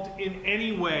involved in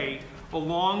any way,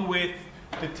 along with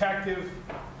Detective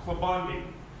Klebundi,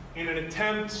 in an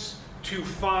attempt to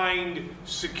find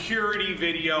security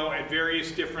video at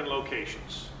various different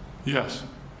locations? Yes.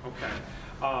 Okay.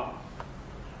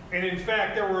 And in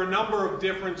fact, there were a number of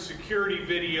different security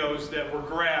videos that were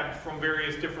grabbed from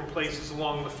various different places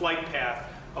along the flight path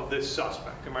of this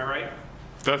suspect. Am I right?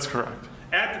 That's correct.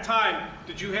 At the time,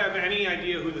 did you have any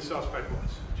idea who the suspect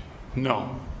was?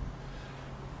 No.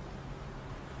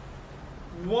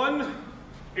 One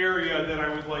area that I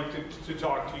would like to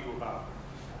talk to you about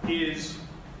is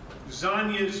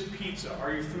Zanya's Pizza.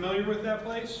 Are you familiar with that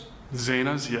place?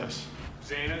 Zana's, yes.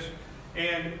 Zana's.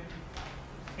 And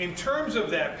in terms of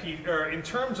that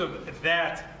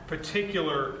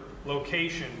particular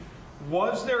location,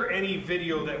 was there any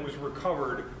video that was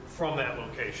recovered from that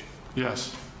location?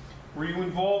 Yes. Were you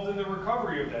involved in the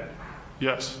recovery of that?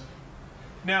 Yes.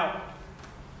 Now,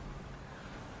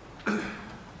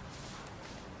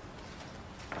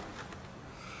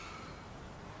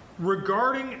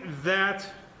 regarding that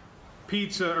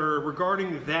pizza, or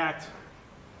regarding that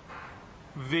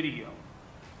video,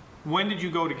 when did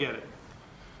you go to get it?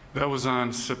 That was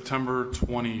on September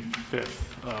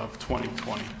 25th of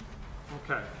 2020.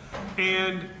 Okay.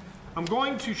 And I'm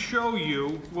going to show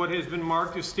you what has been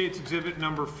marked as State's Exhibit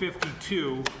number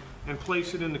 52 and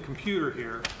place it in the computer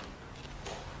here.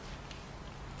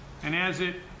 And as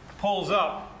it pulls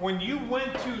up, when you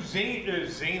went to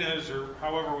Zana's, or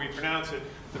however we pronounce it,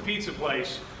 the pizza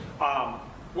place,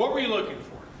 what were you looking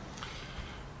for?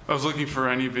 I was looking for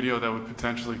any video that would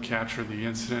potentially capture the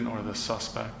incident or the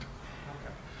suspect.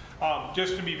 Okay.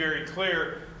 Just to be very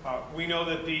clear, we know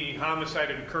that the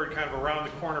homicide had occurred kind of around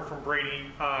the corner from Brady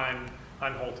on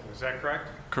Holton. Is that correct?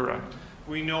 Correct.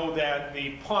 We know that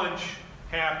the punch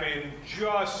happened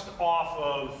just off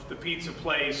of the pizza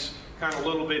place, kind of a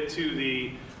little bit to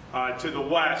the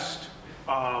west,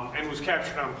 and was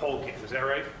captured on pole cam. Is that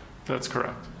right? That's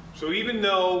correct. So even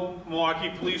though Milwaukee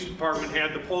Police Department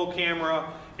had the pole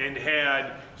camera and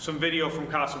had some video from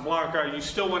Casablanca, you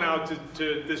still went out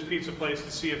to this pizza place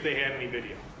to see if they had any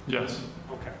video? Yes.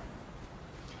 Okay.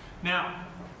 Now,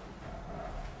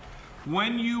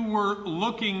 when you were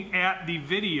looking at the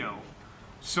video,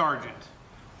 Sergeant,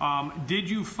 did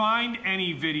you find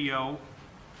any video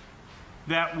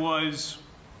that was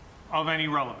of any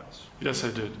relevance? Yes,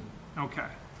 I did. Okay.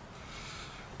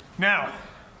 Now,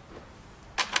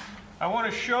 I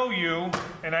want to show you,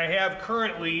 and I have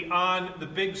currently on the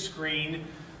big screen,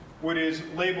 what is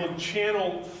labeled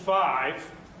Channel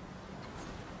 5.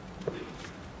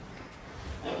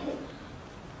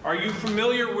 Are you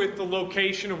familiar with the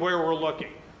location of where we're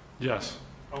looking? Yes.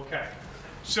 Okay.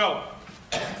 So,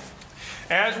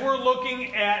 as we're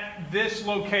looking at this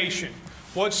location,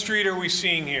 what street are we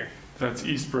seeing here? That's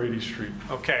East Brady Street.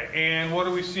 Okay, and what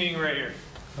are we seeing right here?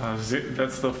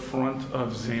 That's the front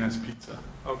of Zana's Pizza.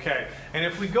 Okay, and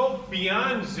if we go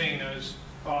beyond Zana's,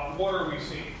 what are we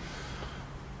seeing?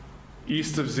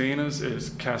 East of Zana's is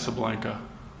Casablanca.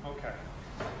 Okay,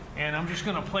 and I'm just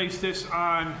going to place this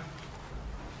on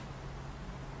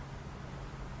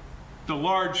the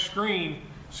large screen.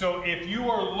 So if you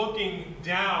are looking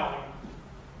down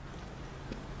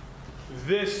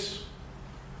this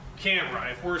camera,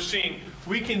 if we're seeing,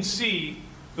 we can see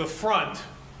the front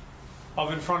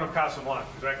of in front of Casablanca.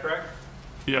 Is that correct?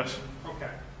 Yes. Okay.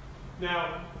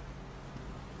 Now,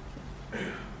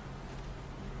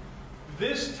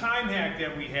 this time hack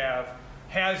that we have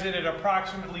has it at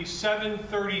approximately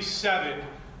 7:37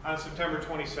 on September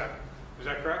 22nd. Is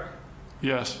that correct?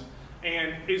 Yes.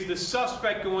 And is the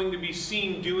suspect going to be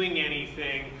seen doing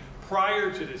anything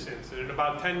prior to this incident,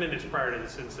 about 10 minutes prior to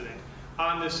this incident,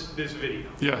 on this video?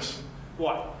 Yes.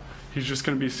 What? He's just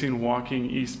going to be seen walking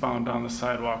eastbound down the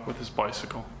sidewalk with his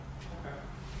bicycle. Okay.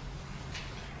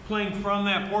 Playing from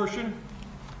that portion?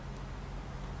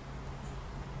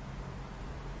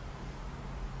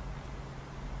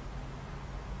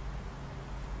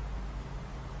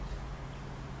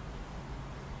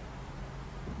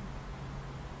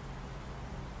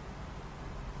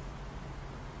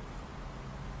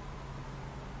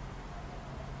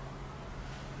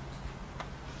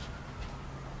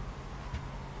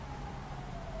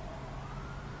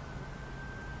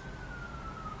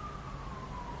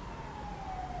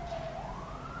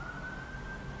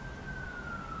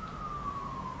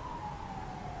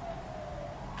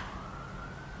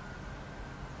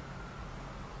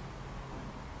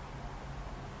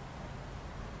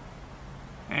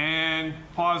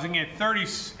 pausing at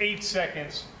 38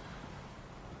 seconds,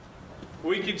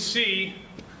 we can see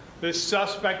this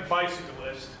suspect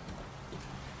bicyclist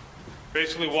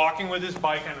basically walking with his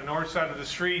bike on the north side of the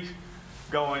street,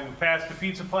 going past the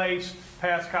pizza place,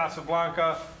 past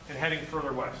Casablanca, and heading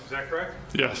further west. Is that correct?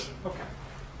 Yes. Okay.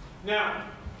 Now,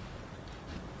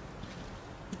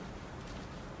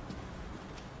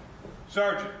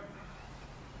 Sergeant,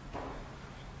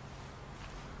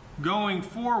 going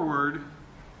forward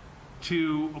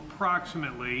to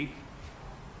approximately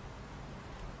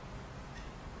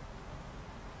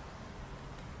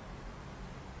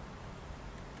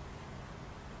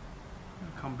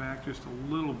come back just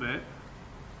a little bit.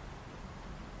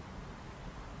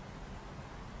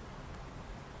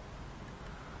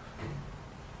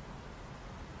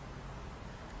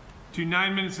 To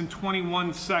 9 minutes and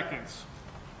 21 seconds.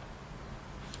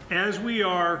 As we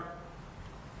are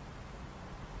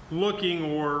looking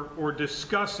or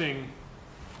discussing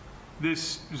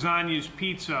this Zanya's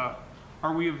Pizza,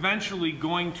 are we eventually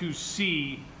going to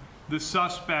see the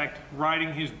suspect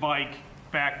riding his bike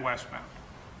back westbound?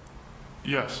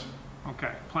 Yes.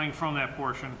 Okay, playing from that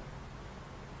portion.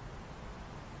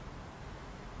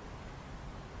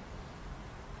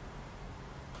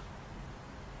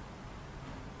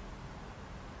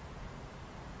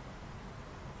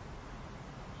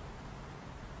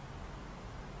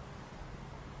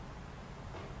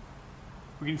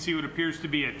 We can see what appears to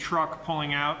be a truck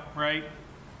pulling out, right?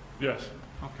 Yes.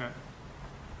 Okay.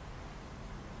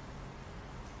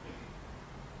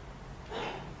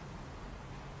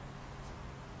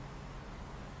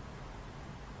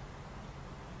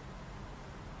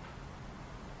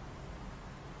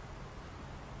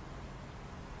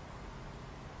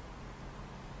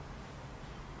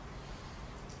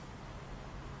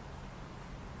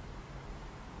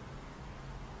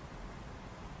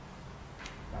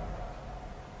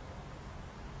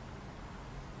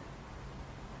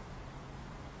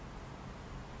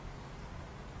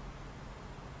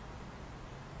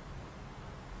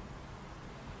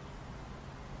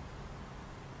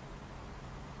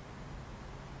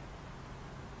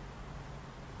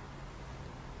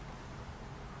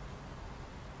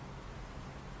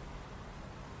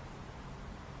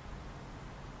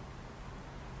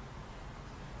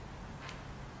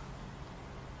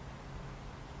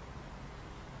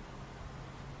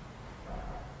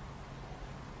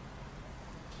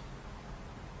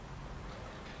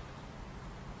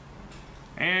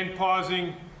 And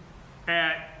pausing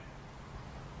at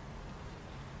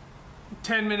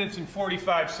 10 minutes and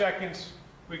 45 seconds,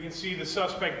 we can see the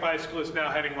suspect bicyclist now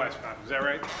heading westbound. Is that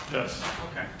right? Yes.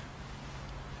 Okay.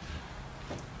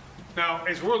 Now,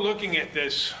 as we're looking at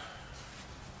this,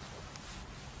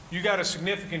 you got a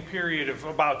significant period of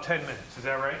about 10 minutes. Is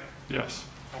that right? Yes.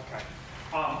 Okay.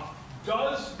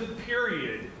 Does the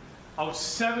period of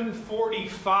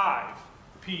 7:45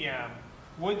 p.m.,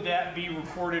 would that be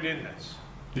recorded in this?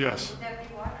 Yes.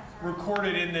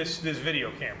 Recorded in this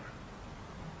video camera?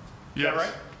 Is Yes. that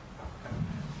right?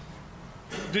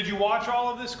 Did you watch all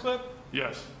of this clip?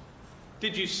 Yes.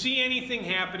 Did you see anything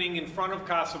happening in front of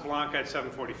Casablanca at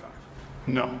 7:45?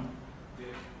 No.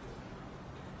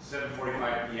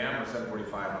 7:45 p.m. or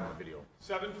 7:45 on the video?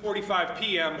 7:45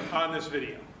 p.m. on this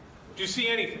video. Did you see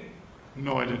anything?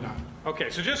 No, I did not. Okay,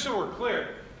 so just so we're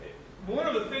clear, one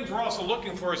of the things we're also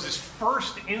looking for is this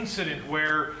first incident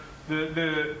where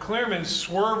the Cleereman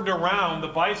swerved around the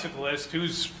bicyclist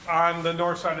who's on the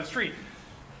north side of the street.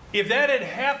 If that had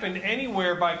happened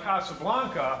anywhere by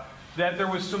Casablanca, that there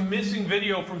was some missing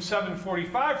video from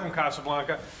 7:45 from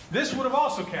Casablanca, this would have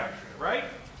also captured it, right?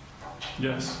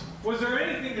 Yes. Was there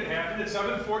anything that happened at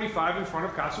 7:45 in front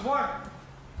of Casablanca?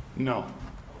 No.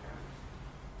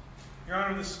 Your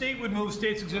Honor, the state would move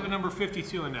State's Exhibit number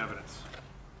 52 into evidence.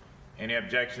 Any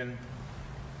objection?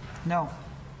 No.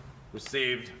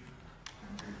 Received.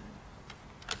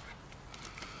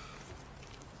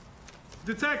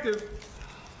 Detective,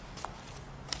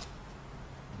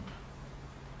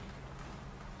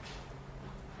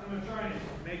 I'm going to try and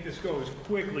make this go as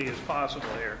quickly as possible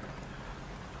here.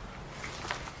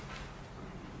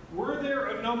 Were there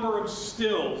a number of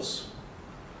stills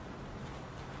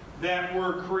that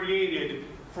were created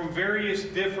from various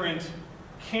different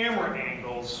camera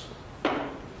angles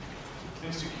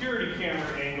and security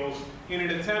camera angles in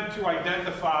an attempt to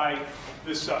identify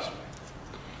the suspect?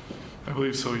 I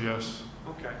believe so, yes.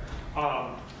 Okay.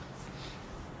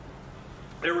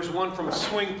 There was one from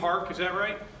Swing Park, is that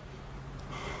right?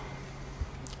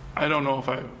 I don't know if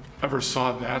I ever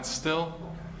saw that still.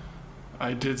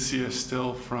 I did see a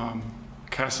still from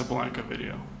Casablanca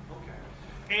video.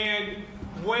 Okay. And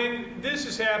when this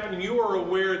is happening, you are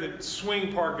aware that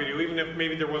Swing Park video, even if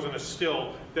maybe there wasn't a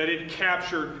still, that it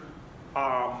captured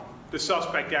the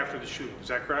suspect after the shooting. Is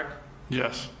that correct?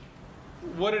 Yes.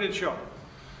 What did it show?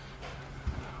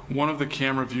 One of the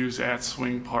camera views at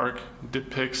Swing Park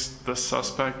depicts the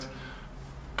suspect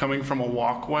coming from a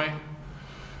walkway,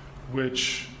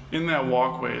 which in that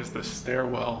walkway is the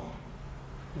stairwell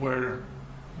where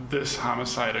this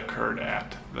homicide occurred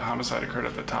at. The homicide occurred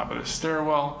at the top of the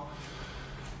stairwell.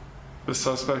 The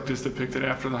suspect is depicted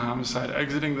after the homicide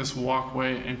exiting this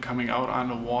walkway and coming out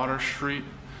onto Water Street,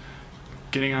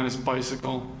 getting on his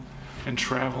bicycle and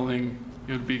traveling.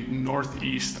 It would be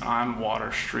northeast on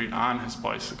Water Street on his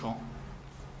bicycle.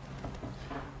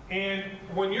 And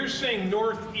when you're saying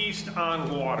northeast on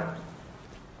Water,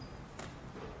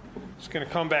 just going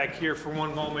to come back here for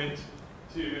one moment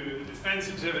to defense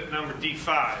exhibit number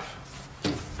D5.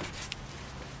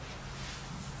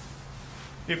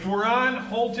 If we're on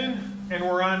Holton and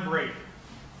we're on Brady,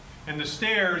 and the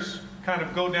stairs kind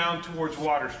of go down towards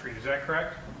Water Street, is that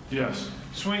correct? Yes.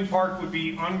 Swing Park would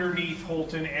be underneath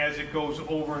Holton as it goes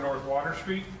over North Water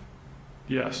Street?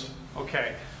 Yes.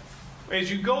 Okay.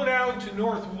 As you go down to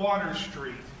North Water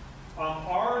Street,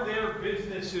 are there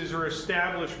businesses or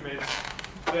establishments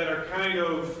that are kind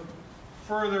of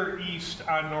further east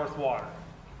on North Water?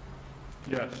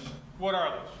 Yes. What are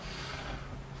those?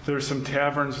 There's some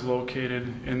taverns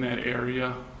located in that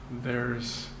area.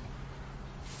 There's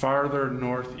farther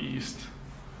northeast.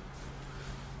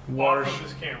 Off of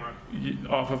this camera.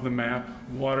 Off of the map,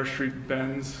 Water Street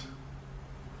bends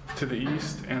to the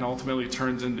east and ultimately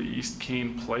turns into East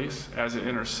Kane Place as it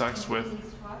intersects with,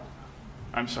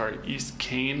 East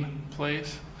Kane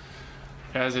Place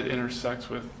as it intersects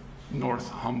with North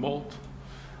Humboldt.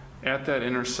 At that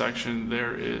intersection,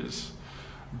 there is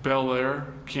Bel Air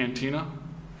Cantina,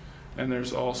 and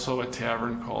there's also a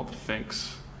tavern called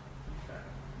Fink's.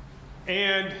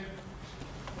 And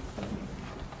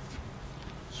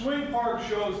Swing Park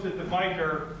shows that the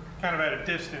biker, kind of at a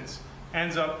distance,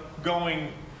 ends up going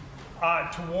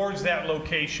towards that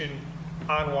location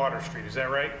on Water Street. Is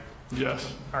that right?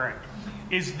 Yes. All right.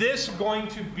 Is this going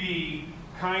to be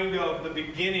kind of the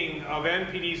beginning of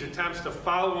NPD's attempts to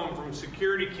follow him from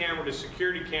security camera to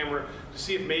security camera to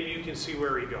see if maybe you can see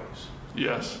where he goes?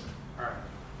 Yes. All right.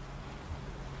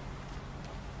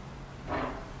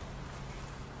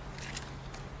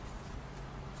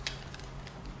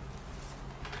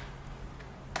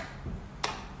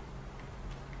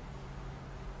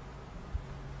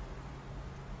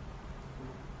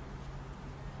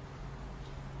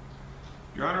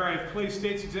 Your Honor, I have placed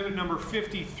State's Exhibit number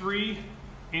 53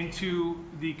 into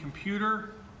the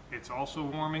computer. It's also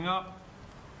warming up.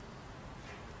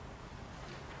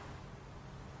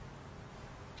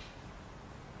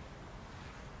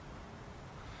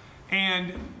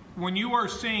 And when you are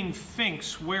saying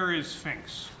Fink's, where is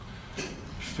Fink's?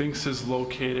 Fink's is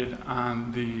located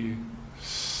on the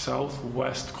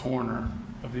southwest corner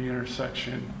of the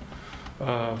intersection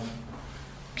of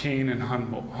Kane and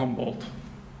Humboldt,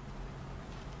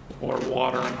 or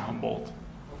Water and Humboldt.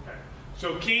 Okay.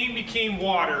 So Kane became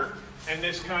Water, and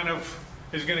this kind of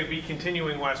is going to be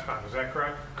continuing westbound. Is that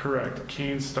correct? Correct.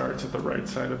 Kane starts at the right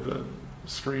side of the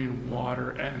screen.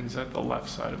 Water ends at the left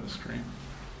side of the screen.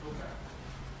 Okay.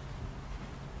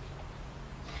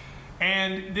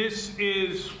 And this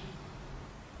is,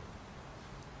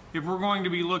 if we're going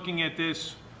to be looking at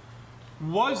this,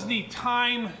 was the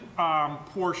time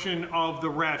portion of the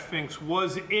rat Fink's,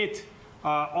 was it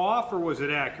off or was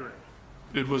it accurate?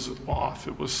 It was off.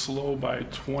 It was slow by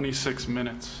 26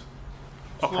 minutes,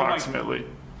 Slow approximately.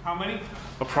 How many?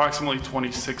 Approximately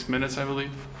 26 minutes, I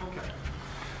believe. Okay.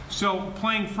 So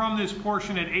playing from this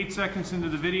portion at 8 seconds into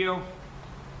the video.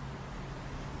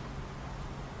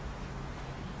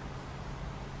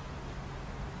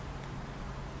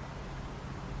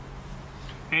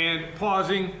 And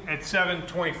pausing at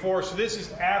 7:24. So this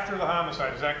is after the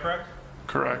homicide, is that correct?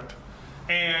 Correct.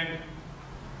 And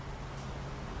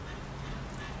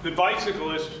the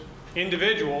bicyclist,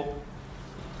 individual,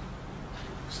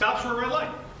 stops for a red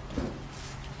light.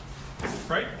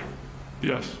 Right?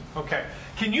 Yes. Okay.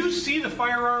 Can you see the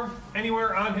firearm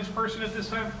anywhere on his person at this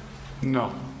time?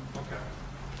 No. Okay.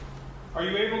 Are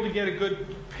you able to get a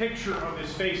good picture of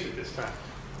his face at this time?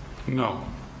 No.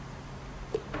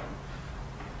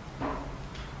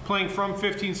 Playing from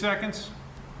 15 seconds.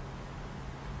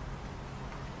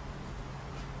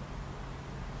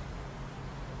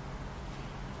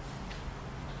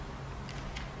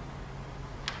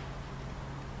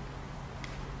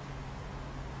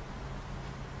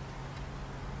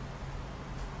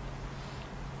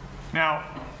 Now,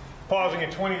 Pausing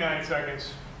at 29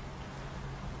 seconds.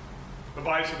 The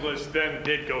bicyclist then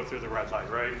did go through the red light,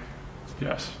 right?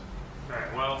 Yes. All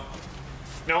right, well,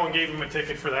 no one gave him a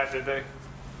ticket for that, did they?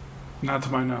 Not to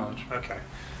my knowledge. Okay.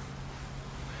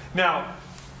 Now,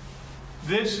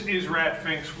 this is Rat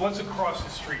Finks. What's across the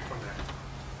street from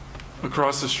that?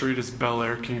 Across the street is Bel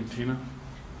Air Cantina.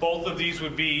 Both of these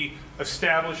would be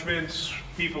establishments,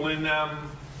 people in them,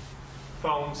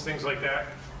 phones, things like that?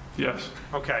 Yes.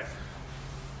 Okay.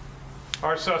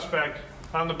 Our suspect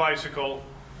on the bicycle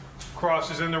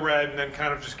crosses in the red and then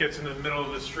kind of just gets in the middle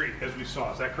of the street, as we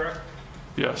saw. Is that correct?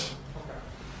 Yes.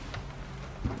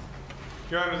 Okay.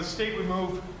 Your Honor, the state would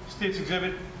move State's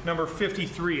Exhibit number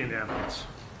 53 into evidence.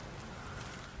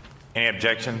 Any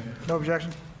objection? No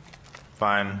objection.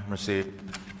 Fine, received.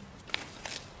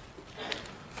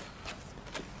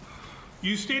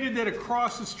 You stated that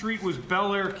across the street was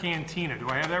Bel Air Cantina. Do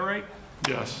I have that right?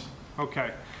 Yes. Okay.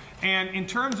 And in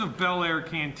terms of Bel Air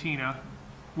Cantina,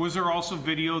 was there also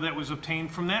video that was obtained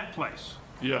from that place?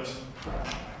 Yes.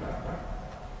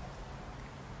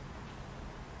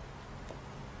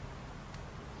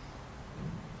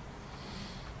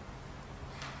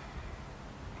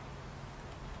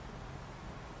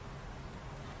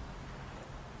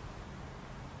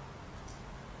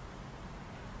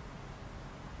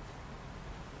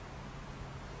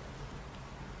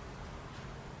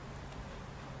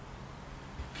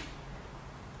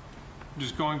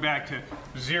 Just going back to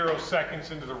 0 seconds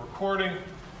into the recording.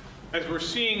 As we're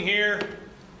seeing here,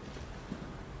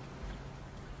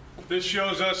 this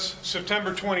shows us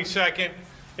September 22nd.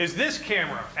 Is this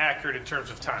camera accurate in terms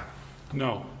of time?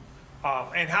 No.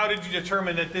 And how did you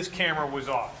determine that this camera was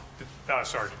off,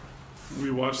 Sergeant? We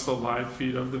watched the live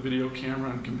feed of the video camera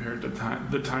and compared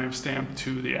the timestamp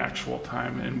to the actual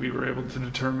time, and we were able to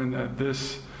determine that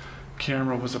this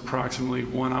camera was approximately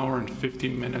 1 hour and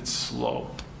 15 minutes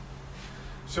slow.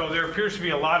 So there appears to be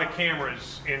a lot of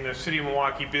cameras in the city of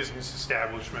Milwaukee business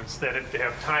establishments that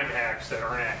have time hacks that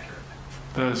aren't accurate.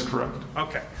 That is correct.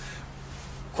 Okay.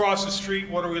 Across the street,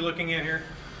 what are we looking at here?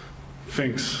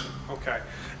 Finks. Okay.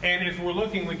 And if we're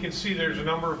looking, we can see there's a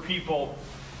number of people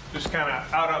just kind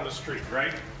of out on the street,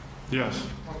 right? Yes.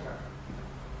 Okay.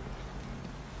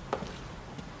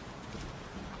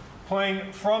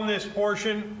 Playing from this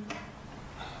portion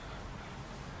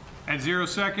at 0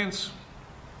 seconds.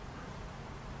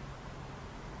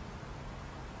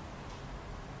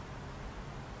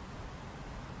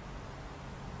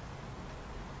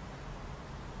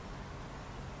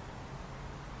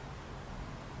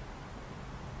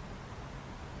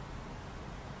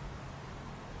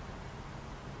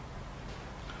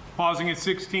 Pausing at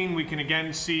 16, we can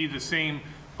again see the same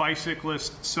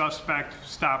bicyclist suspect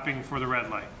stopping for the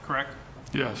red light, correct?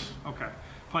 Yes. Okay.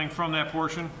 Playing from that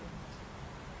portion.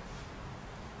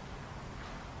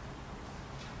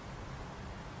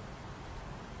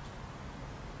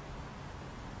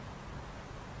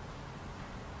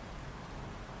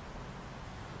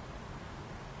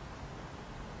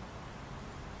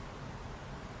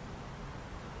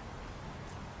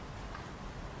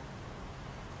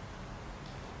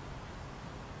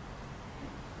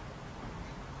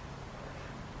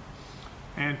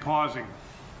 And pausing.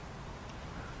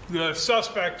 The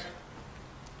suspect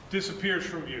disappears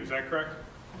from view, is that correct?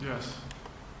 Yes.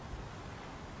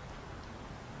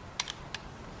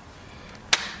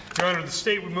 Your Honor, the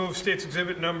state would move State's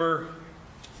Exhibit number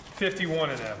 51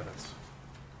 in evidence.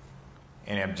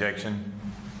 Any objection?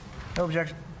 No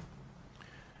objection.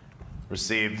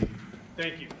 Received.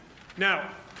 Thank you. Now,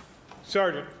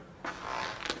 Sergeant.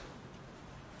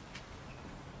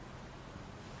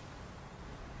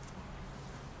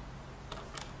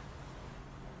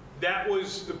 That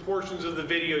was the portions of the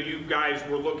video you guys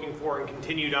were looking for and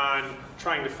continued on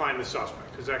trying to find the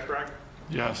suspect. Is that correct?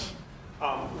 Yes.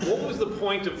 What was the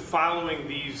point of following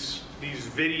these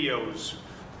videos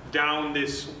down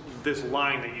this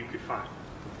line that you could find?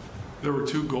 There were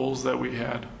two goals that we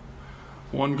had.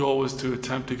 One goal was to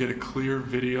attempt to get a clear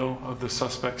video of the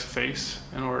suspect's face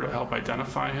in order to help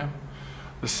identify him.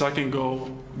 The second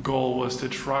goal was to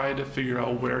try to figure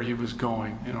out where he was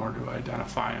going in order to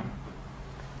identify him.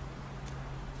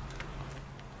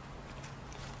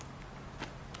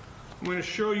 I'm going to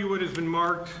show you what has been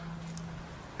marked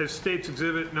as State's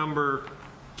Exhibit number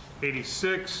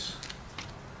 86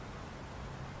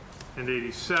 and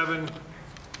 87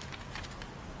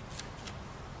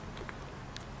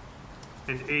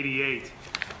 and 88.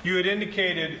 You had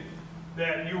indicated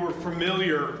that you were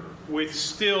familiar with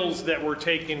stills that were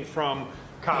taken from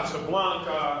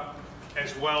Casablanca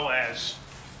as well as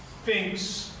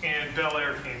Finks and Bel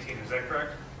Air Cantina. Is that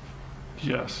correct?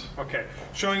 Yes. Okay.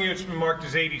 Showing you it's been marked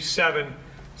as 87.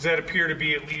 Does that appear to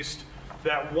be at least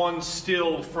that one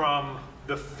still from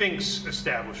the Fink's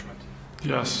establishment?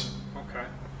 Yes. Okay.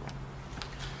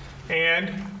 And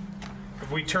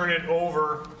if we turn it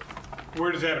over,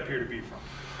 where does that appear to be from?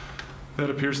 That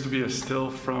appears to be a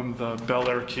still from the Bel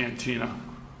Air Cantina.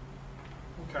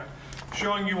 Okay.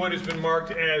 Showing you what has been marked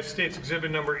as State's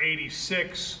Exhibit number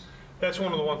 86. That's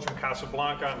one of the ones from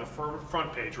Casablanca on the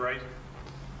front page, right?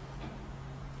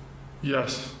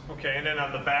 Yes. Okay, and then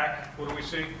on the back, what do we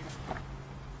see?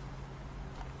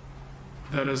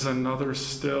 That is another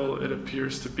still, it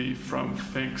appears to be from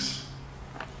Fink's.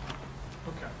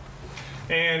 Okay.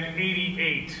 And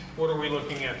 88, what are we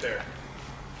looking at there?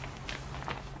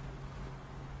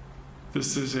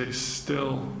 This is a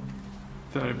still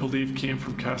that I believe came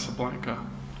from Casablanca.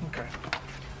 Okay.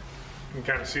 You can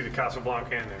kind of see the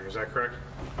Casablanca in there, is that correct?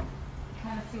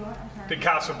 Kind of see what? I'm sorry. The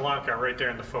Casablanca right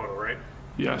there in the photo, right?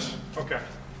 Yes. Okay.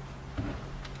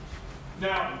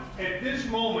 Now, at this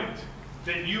moment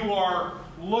that you are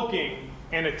looking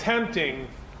and attempting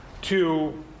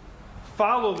to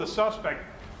follow the suspect,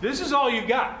 this is all you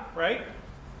got, right?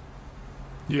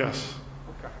 Yes.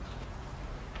 Okay.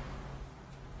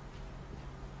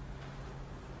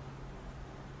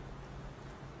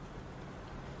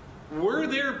 Were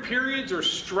there periods or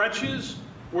stretches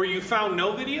where you found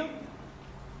no video?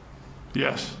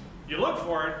 Yes. You looked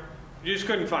for it, you just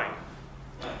couldn't find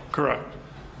it. Correct.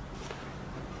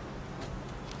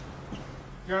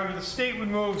 Your Honor, the state would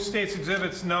move State's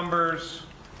Exhibits numbers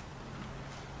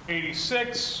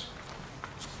 86,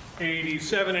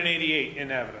 87, and 88 in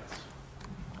evidence.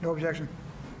 No objection.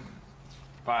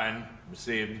 Fine.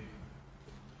 Received.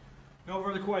 No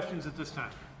further questions at this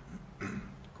time.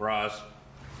 Cross.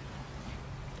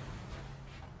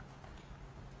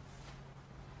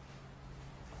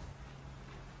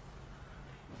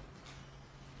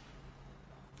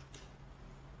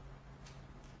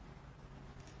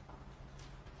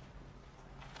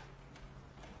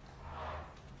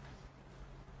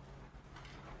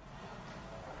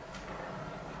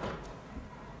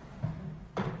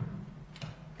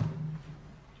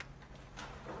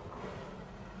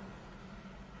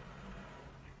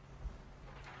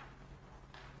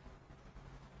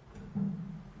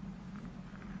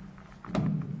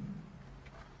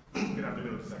 Good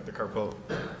afternoon, Dr. Kerfoot.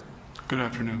 Good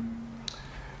afternoon.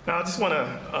 Now, I just want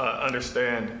to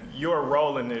understand your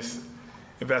role in this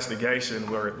investigation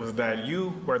was that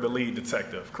you were the lead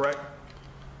detective, correct?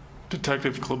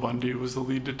 Detective Klebundi was the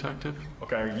lead detective.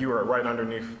 Okay, you were right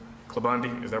underneath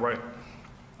Klebundi, is that right?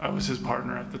 I was his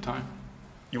partner at the time.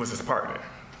 You was his partner?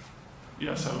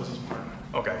 Yes, I was his partner.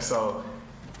 Okay, so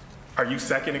are you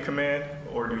second in command,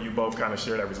 or do you both kind of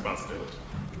share that responsibility?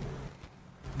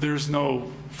 There's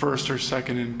no first or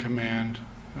second in command.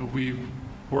 We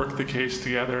work the case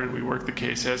together, and we work the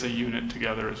case as a unit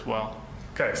together as well.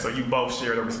 Okay, so you both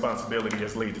share the responsibility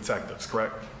as lead detectives,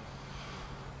 correct?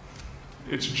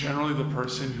 It's generally the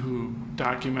person who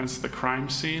documents the crime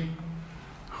scene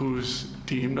who's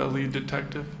deemed a lead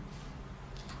detective.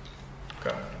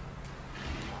 Okay.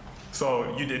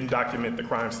 So you didn't document the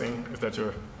crime scene? Is that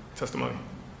your testimony?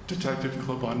 Detective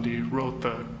Klebundi wrote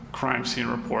the crime scene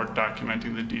report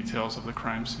documenting the details of the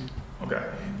crime scene. Okay.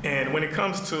 And when it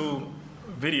comes to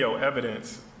video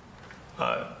evidence,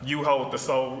 did you hold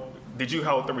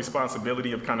the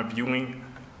responsibility of kind of viewing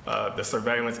the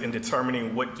surveillance and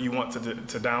determining what you want to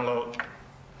download?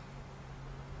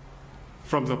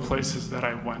 From the places that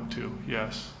I went to,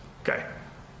 yes. Okay.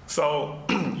 So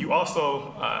you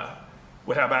also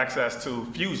would have access to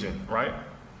Fusion, right?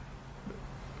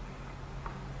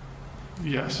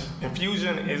 Yes. And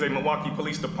Fusion is a Milwaukee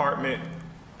Police Department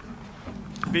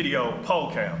video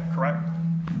poll cam, correct?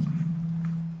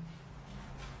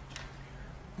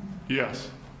 Yes.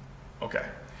 Okay.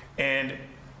 And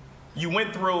you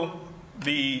went through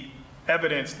the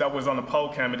evidence that was on the poll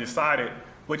cam and decided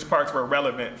which parts were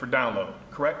relevant for download,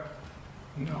 correct?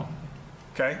 No.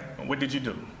 Okay. And what did you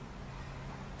do?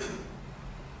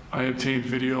 I obtained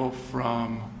video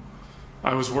from,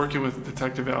 I was working with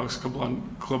Detective Alex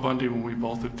Klebundi when we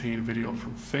both obtained video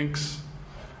from Fink's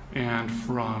and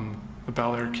from the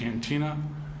Bel Air Cantina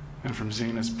and from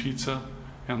Zena's Pizza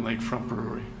and Lakefront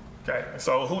Brewery. Okay.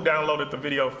 So who downloaded the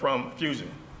video from Fusion?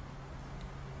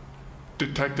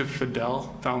 Detective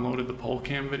Fidel downloaded the poll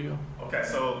cam video. Okay.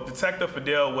 So Detective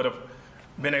Fidel would have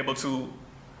been able to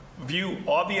view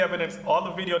all the evidence, all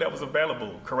the video that was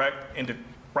available, correct?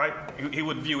 Right? He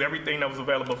would view everything that was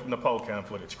available from the poll cam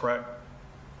footage, correct?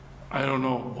 I don't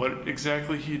know what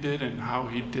exactly he did and how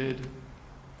he did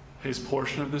his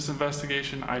portion of this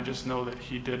investigation. I just know that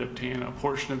he did obtain a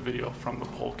portion of video from the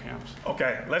poll cams.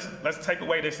 Okay, let's take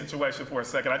away this situation for a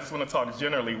second. I just want to talk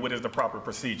generally, what is the proper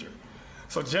procedure?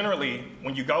 So generally,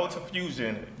 when you go to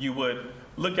Fusion, you would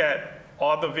look at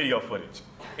all the video footage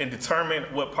and determine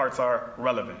what parts are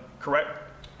relevant,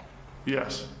 correct?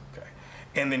 Yes. Okay.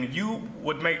 And then you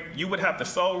would have the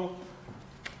sole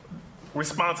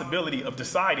responsibility of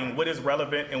deciding what is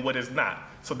relevant and what is not,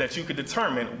 so that you could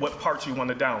determine what parts you want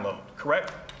to download,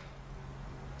 correct?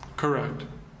 Correct.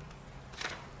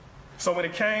 So when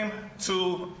it came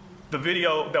to the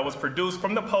video that was produced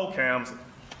from the poll cams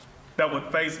that would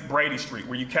face Brady Street,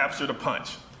 where you captured a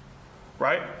punch,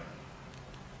 right?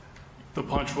 The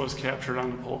punch was captured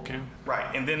on the poll cam.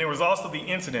 Right, and then there was also the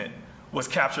incident was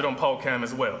captured on poll cam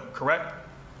as well, correct?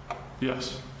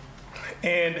 Yes.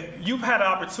 And you've had an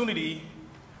opportunity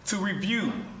to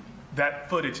review that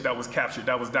footage that was captured,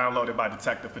 that was downloaded by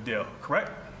Detective Fidel,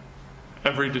 correct?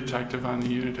 Every detective on the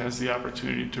unit has the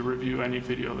opportunity to review any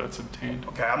video that's obtained.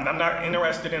 Okay, I'm not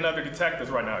interested in other detectives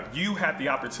right now. You had the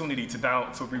opportunity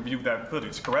to review that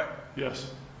footage, correct?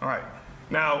 Yes. All right.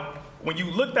 Now, when you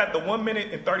looked at the 1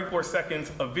 minute and 34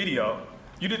 seconds of video,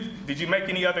 did you make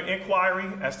any other inquiry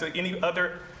as to any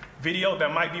other video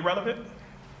that might be relevant?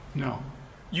 No.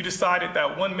 You decided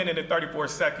that 1 minute and 34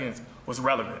 seconds was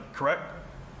relevant, correct?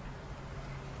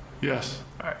 Yes.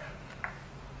 All right.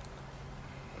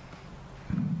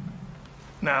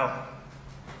 Now,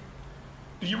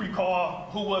 do you recall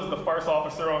who was the first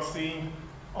officer on scene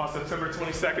on September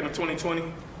 22nd of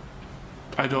 2020?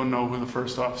 I don't know who the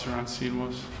first officer on scene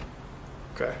was.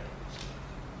 Okay.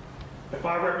 If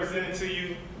I represented to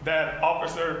you that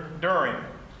Officer During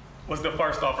was the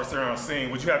first officer on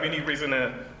scene, would you have any reason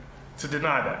to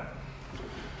deny that?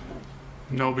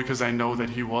 No, because I know that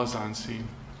he was on scene.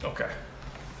 Okay.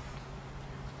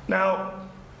 Now,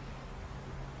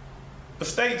 the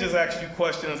state just asked you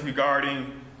questions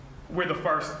regarding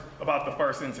about the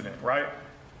first incident, right?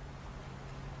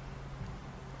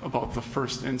 About the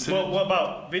first incident? Well, what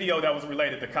about video that was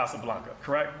related to Casablanca,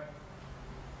 correct?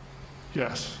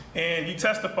 Yes. And you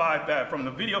testified that from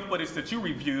the video footage that you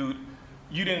reviewed,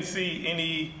 you didn't see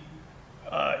any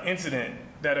incident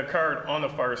that occurred on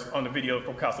the video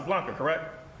from Casablanca, correct?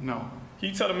 No. Can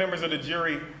you tell the members of the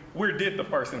jury, where did the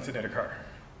first incident occur?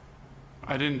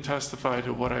 I didn't testify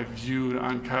to what I viewed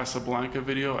on Casablanca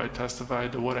video. I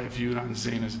testified to what I viewed on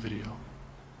Zena's video.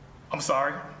 I'm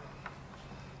sorry?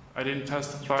 I didn't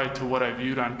testify to what I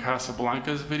viewed on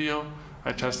Casablanca's video.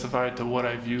 I testified to what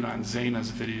I viewed on Zena's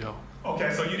video.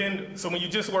 Okay, so when you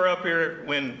just were up here,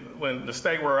 when the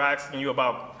state were asking you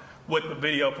about what the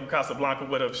video from Casablanca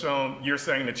would have shown, you're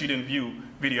saying that you didn't view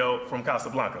video from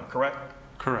Casablanca, correct?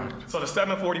 Correct. So the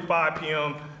 7:45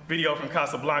 p.m. video from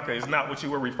Casablanca is not what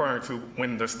you were referring to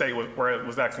when the state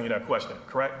was asking you that question,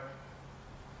 correct?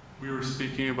 We were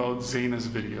speaking about Zena's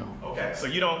video. Okay, so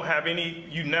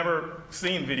you never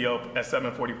seen video at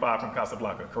 7:45 from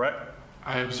Casablanca, correct?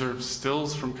 I observed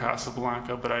stills from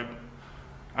Casablanca, but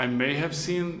I may have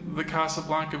seen the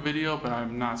Casablanca video, but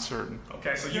I'm not certain.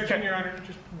 Okay, so Your Honor,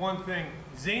 just one thing.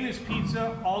 Zena's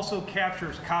Pizza also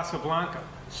captures Casablanca.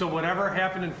 So whatever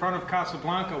happened in front of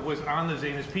Casablanca was on the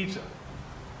Zena's Pizza.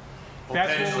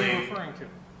 That's what we're referring to.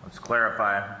 Let's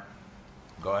clarify.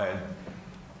 Go ahead.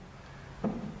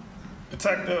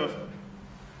 Detective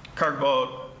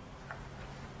Kirkbold,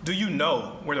 do you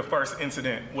know where the first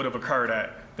incident would have occurred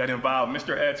at that involved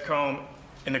Mr. Edgecomb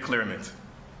and the Cleeremans?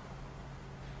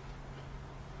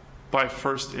 By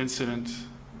first incident,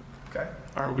 okay,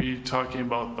 are we talking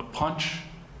about the punch?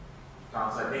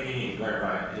 Counsel, I think you need to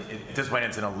clarify. At this point,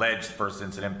 it's an alleged first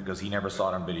incident because he never saw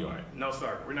it on video. No,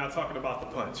 sir. We're not talking about the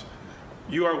punch.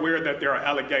 You are aware that there are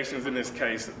allegations in this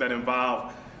case that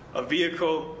involve a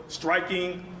vehicle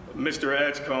striking Mr.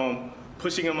 Edgecomb,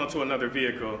 pushing him onto another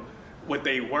vehicle, with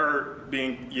a word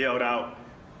being yelled out,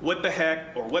 "What the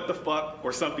heck," or "What the fuck,"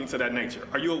 or something to that nature.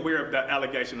 Are you aware of that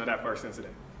allegation of that first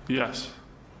incident? Yes.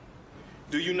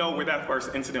 Do you know where that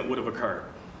first incident would have occurred?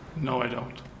 No, I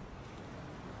don't.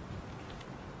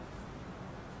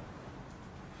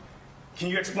 Can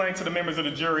you explain to the members of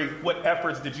the jury what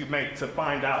efforts did you make to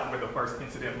find out where the first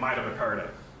incident might have occurred at?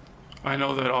 I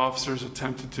know that officers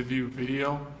attempted to view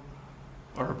video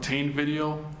or obtain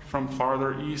video from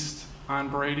farther east on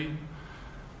Brady.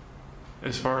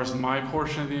 As far as my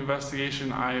portion of the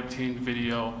investigation, I obtained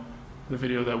video, the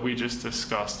video that we just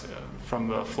discussed from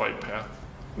the flight path.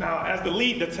 Now, as the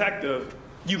lead detective,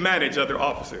 you manage other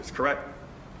officers, correct?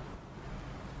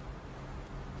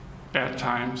 At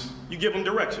times. You give them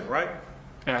direction, right?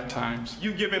 At times.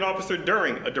 You given Officer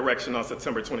During a direction on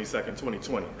September 22nd,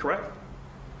 2020, correct?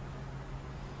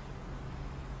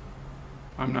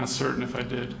 I'm not certain if I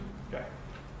did. Okay.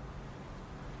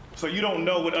 So you don't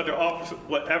know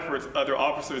what efforts other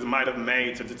officers might have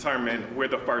made to determine where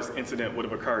the first incident would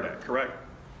have occurred at, correct?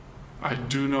 I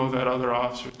do know that other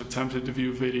officers attempted to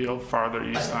view video farther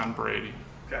east on Brady.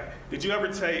 Okay. Did you ever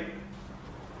take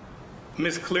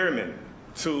Ms. Cleereman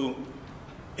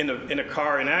in a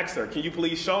car and ask her, can you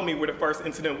please show me where the first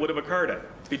incident would have occurred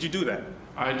at? Did you do that?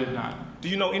 I did not. Do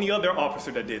you know any other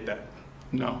officer that did that?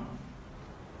 No.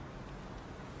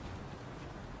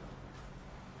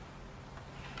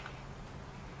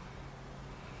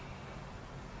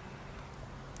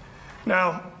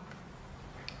 Now,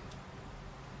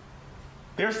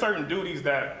 there are certain duties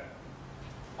that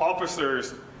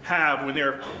officers have when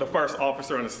they're the first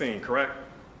officer on the scene, correct?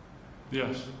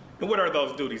 Yes. And what are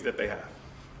those duties that they have?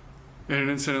 In an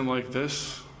incident like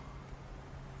this,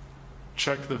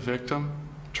 check the victim,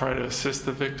 try to assist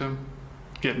the victim,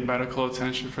 get medical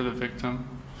attention for the victim,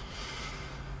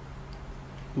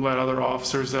 let other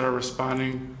officers that are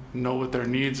responding know what their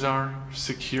needs are,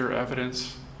 secure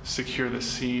evidence, secure the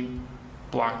scene,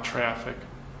 block traffic,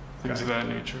 things of that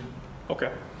nature.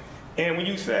 Okay. And when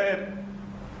you said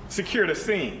secure the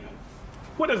scene,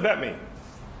 what does that mean?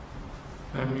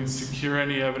 That means secure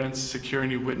any evidence, secure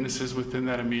any witnesses within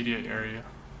that immediate area.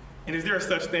 And is there a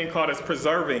such thing called as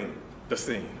preserving the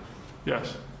scene?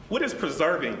 Yes. What is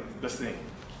preserving the scene?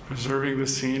 Preserving the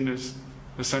scene is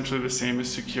essentially the same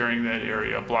as securing that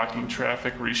area, blocking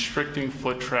traffic, restricting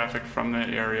foot traffic from that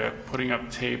area, putting up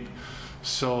tape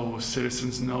so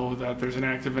citizens know that there's an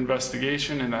active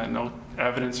investigation and that no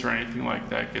evidence or anything like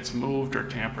that gets moved or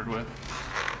tampered with.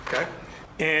 Okay.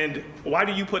 And why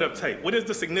do you put up tape? What is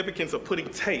the significance of putting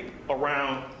tape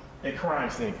around a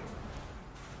crime scene?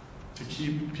 To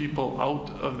keep people out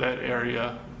of that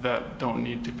area that don't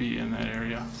need to be in that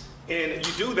area. And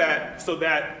you do that so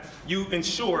that you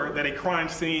ensure that a crime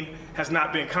scene has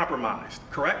not been compromised,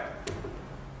 correct?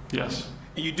 Yes.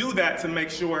 And you do that to make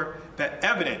sure that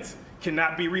evidence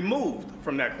cannot be removed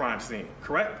from that crime scene,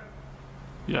 correct?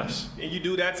 Yes. And you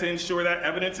do that to ensure that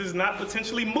evidence is not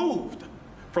potentially moved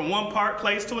from one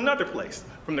place to another place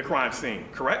from the crime scene,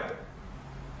 correct?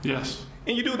 Yes.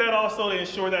 And you do that also to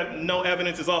ensure that no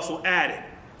evidence is also added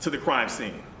to the crime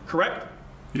scene, correct?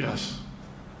 Yes.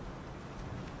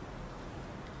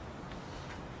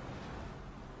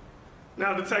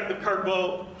 Now, Detective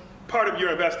Kirkvold, part of your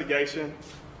investigation,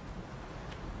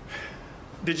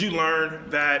 did you learn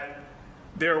that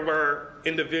there were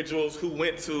individuals who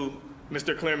went to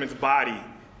Mr. Cleereman's body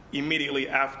immediately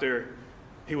after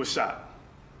he was shot?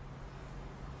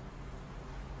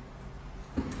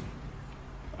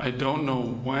 I don't know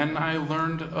when I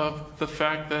learned of the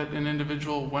fact that an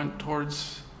individual went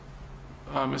towards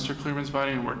Mr. Cleereman's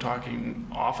body, and we're talking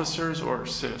officers or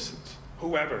citizens?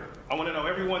 Whoever. I want to know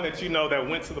everyone that you know that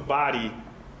went to the body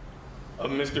of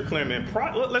Mr. Cleereman.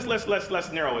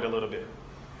 Let's narrow it a little bit.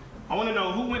 I want to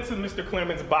know who went to Mr.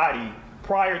 Cleereman's body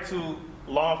prior to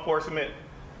law enforcement,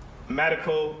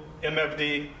 medical,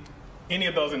 MFD, any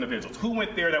of those individuals. Who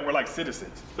went there that were like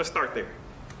citizens? Let's start there.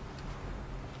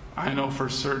 I know for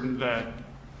certain that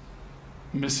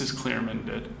Mrs. Cleereman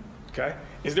did. Okay.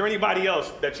 Is there anybody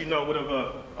else that you know would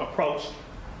have approached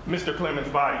Mr. Cleereman's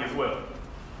body as well?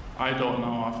 I don't know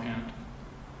offhand.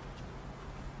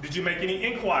 Did you make any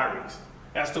inquiries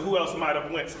as to who else might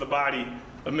have went to the body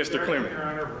of Mr. Cleereman? Your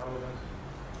Honor,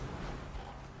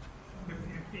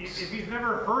 if he's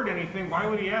never heard anything, why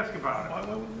would he ask about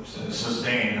it?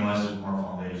 Sustained unless there's more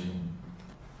foundation.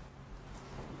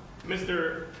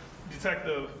 Mr.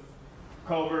 Detective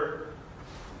Culver,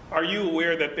 are you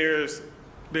aware that there's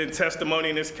been testimony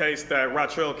in this case that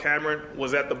Ratrell Cameron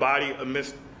was at the body of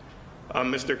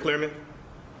Mr. Cleereman?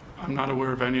 I'm not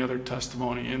aware of any other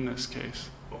testimony in this case.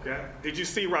 Okay. Did you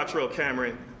see Ratrell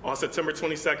Cameron on September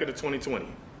 22nd of 2020?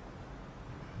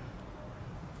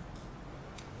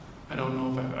 I don't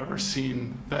know if I've ever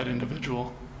seen that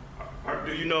individual. Or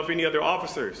do you know if any other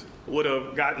officers would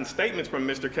have gotten statements from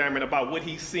Mr. Cameron about what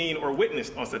he's seen or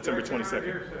witnessed on September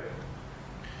 22nd?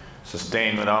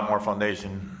 Sustained without more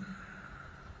foundation.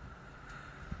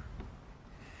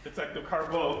 Detective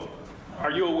Carbo,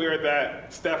 are you aware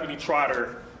that Stephanie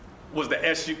Trotter was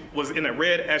in a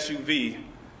red SUV?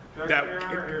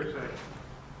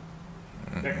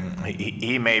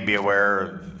 He may be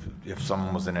aware if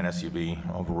someone was in an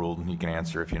SUV overruled. You can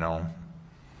answer if you know.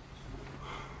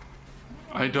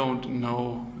 I don't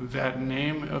know that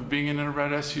name of being in a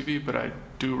red SUV, but I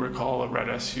do recall a red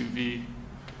SUV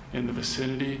in the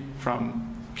vicinity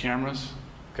from cameras.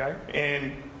 Okay.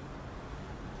 And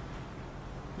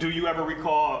do you ever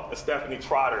recall Stephanie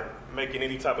Trotter making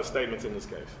any type of statements in this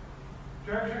case?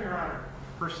 Objection, Your Honor.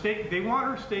 They want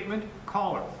her statement,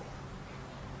 call her.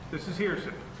 This is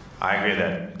hearsay. I agree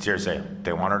that it's hearsay.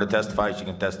 They want her to testify, she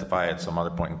can testify at some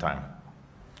other point in time.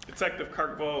 Detective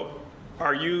Kirkvold,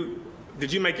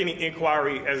 did you make any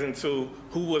inquiry as into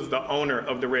who was the owner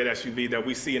of the red SUV that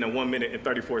we see in a 1 minute and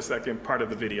 34-second part of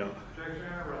the video?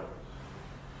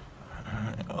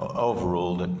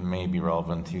 Overruled, it may be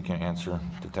relevant. You can answer,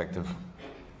 Detective.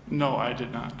 No, I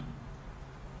did not.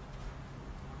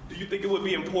 Do you think it would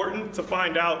be important to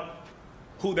find out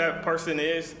who that person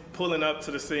is pulling up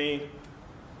to the scene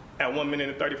at 1 minute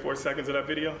and 34 seconds of that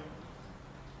video?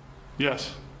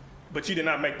 Yes. But you did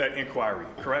not make that inquiry,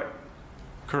 correct?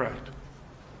 Correct.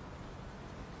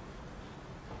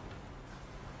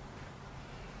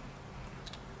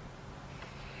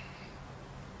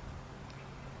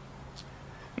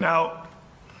 Now,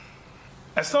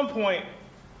 at some point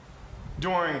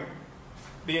during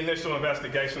the initial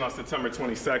investigation on September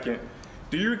 22nd,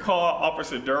 do you recall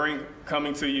Officer During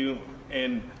coming to you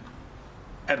and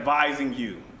advising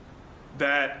you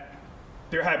that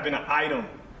there had been an item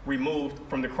removed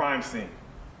from the crime scene?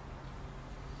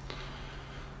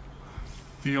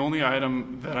 The only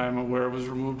item that I'm aware was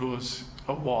removed was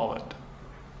a wallet.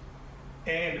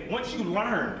 And once you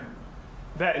learned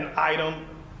that an item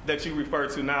that you refer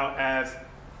to now as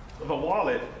the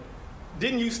wallet,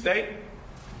 didn't you state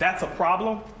that's a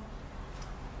problem?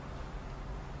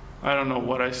 I don't know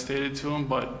what I stated to him,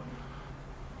 but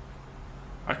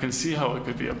I can see how it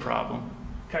could be a problem.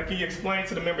 Can you explain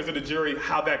to the members of the jury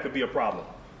how that could be a problem?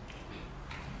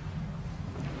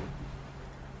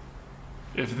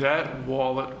 If that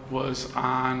wallet was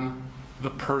on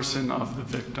the person of the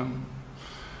victim,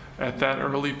 at that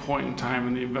early point in time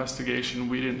in the investigation,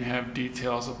 we didn't have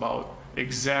details about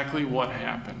exactly what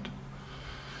happened.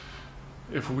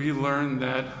 If we learned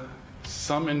that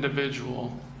some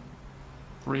individual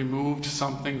removed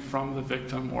something from the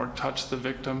victim or touched the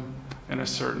victim in a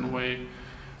certain way,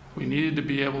 we needed to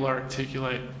be able to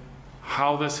articulate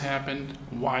how this happened,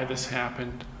 why this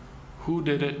happened, who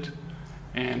did it,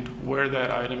 and where that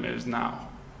item is now.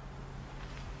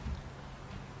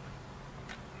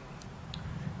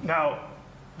 Now,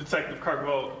 Detective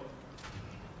Kirkvold,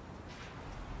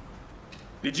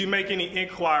 did you make any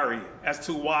inquiry as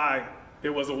to why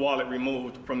there was a wallet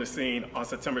removed from the scene on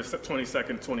September 22nd,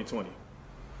 2020?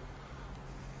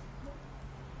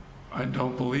 I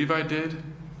don't believe I did.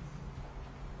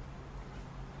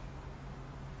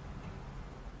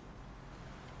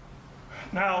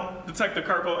 Now, Detective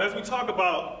Kirkvold, as we talk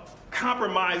about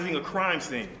compromising a crime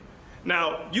scene,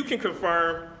 now you can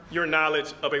confirm your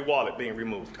knowledge of a wallet being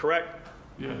removed, correct?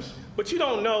 Yes. But you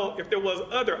don't know if there was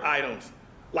other items,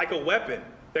 like a weapon,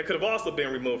 that could have also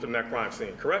been removed from that crime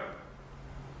scene, correct?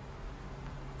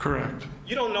 Correct.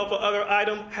 You don't know if another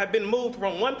item had been moved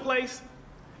from one place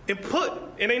and put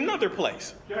in another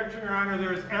place. Objection, Your Honor.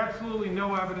 There is absolutely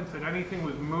no evidence that anything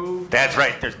was moved. That's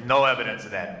right. There's no evidence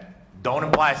of that. Don't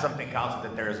imply something, counsel,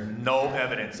 that there is no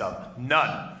evidence of.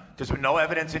 None. There's been no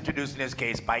evidence introduced in this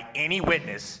case by any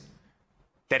witness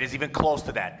that is even close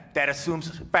to that. That assumes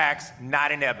facts,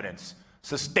 not in evidence.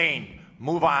 Sustained.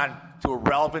 Move on to a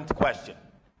relevant question.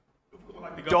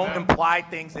 Don't imply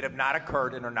things that have not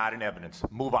occurred and are not in evidence.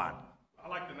 Move on. I'd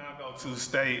like to now go to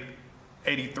State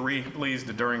 83, please,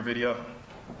 the during video.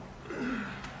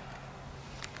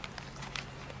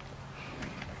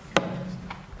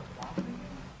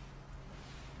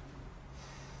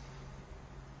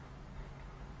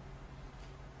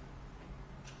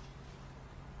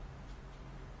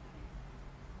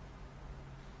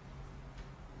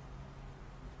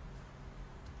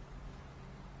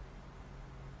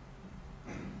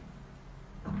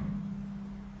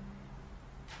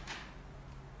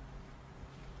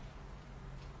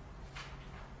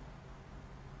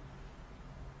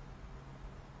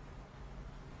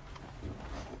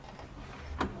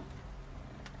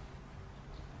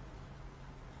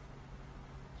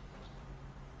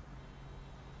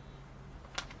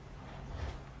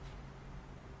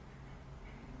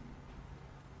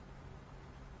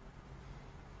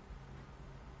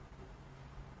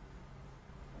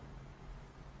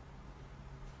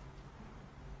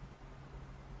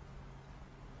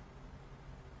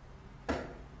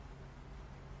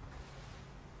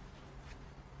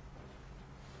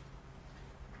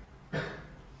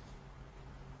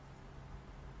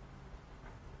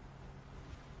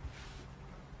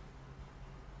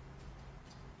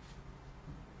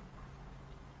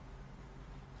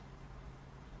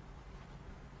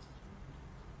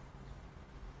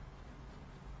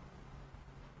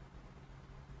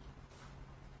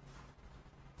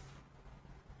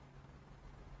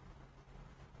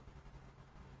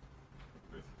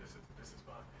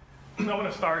 I'm going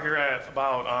to start here at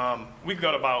about, we can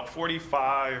go to about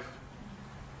 45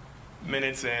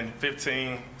 minutes and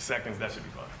 15 seconds. That should be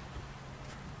fine.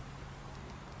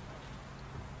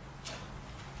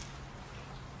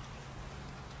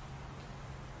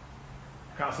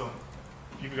 Counsel,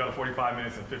 you can go to 45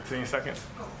 minutes and 15 seconds.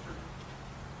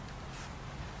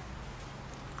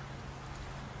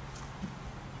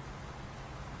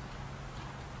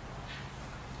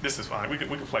 This is fine. We can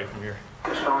play from here.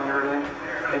 Just on your everything.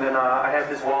 And then I have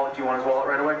his wallet. Do you want his wallet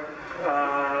right away?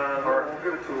 Or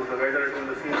give it to the guy that are in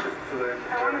the scene. To the.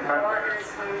 I want to order this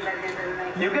one by the end of the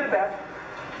night. You get it back.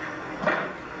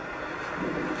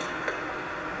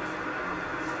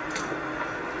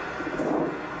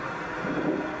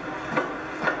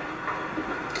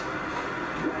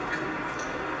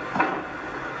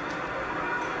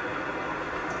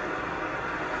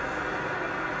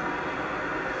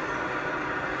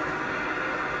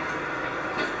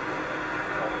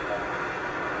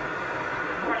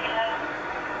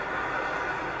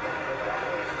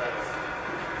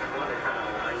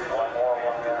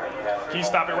 Can you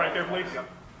stop it right there, please?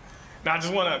 Now, I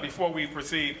just want to, before we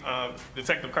proceed,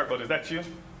 Detective Kirkland, is that you?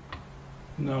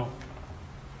 No.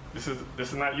 This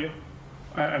is not you?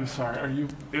 I'm sorry, are you?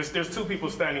 There's two people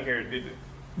standing here.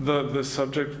 The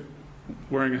subject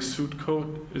wearing a suit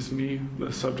coat is me.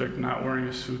 The subject not wearing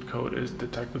a suit coat is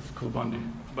Detective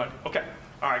Cleereman. But, okay.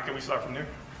 All right, can we start from there?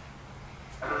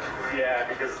 Yeah,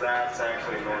 because that's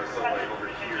actually more so like over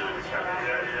here.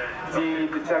 The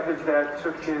detective that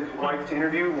took his wife to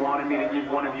interview wanted me to give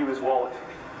one of you his wallet.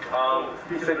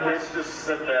 He said, Let's just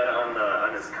set that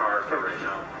on his car for right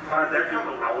now. They're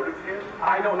coming out of here?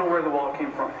 I don't know where the wallet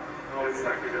came from. No, it's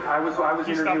not good. I was Can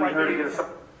you stop interviewing right her to there? get a.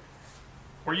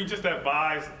 Were you just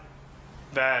advised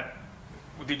that,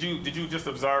 did you just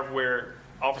observe where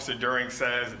Officer During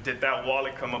says, did that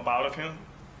wallet come up out of him?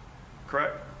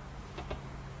 Correct?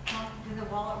 Did the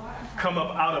wallet what? I'm sorry. Come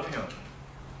up out of him.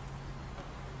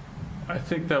 I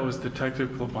think that was Detective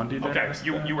Cleereman that Okay, asked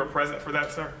that. you were present for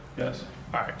that, sir? Yes.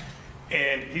 All right.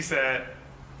 And he said,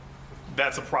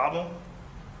 that's a problem?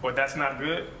 Or that's not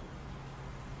good?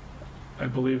 I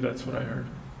believe that's what I heard.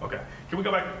 Okay. Can we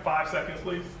go back 5 seconds,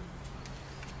 please?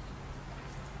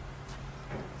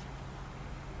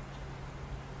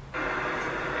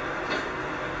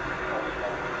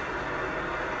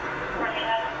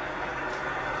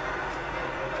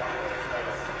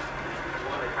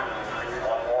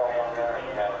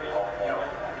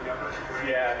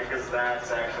 Yeah, because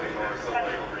that's actually more so like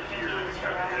over here.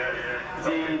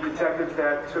 The detective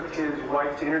that took his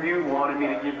wife to interview wanted me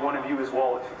to give one of you his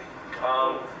wallet.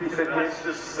 He said, Let's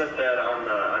just set that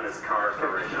on his car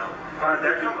for right now.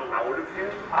 They're coming out of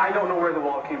here? I don't know where the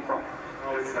wallet came from.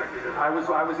 No, it's not good. I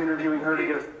was interviewing her to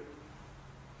get a.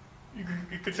 You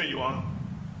continue on.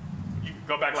 You can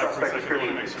go back like 3 Suspect seconds. is I want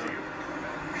to here. make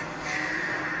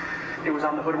sure. It was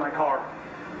on the hood of my car.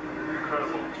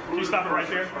 Incredible. Can you stop it right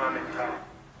there?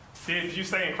 Did you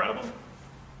say incredible?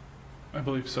 I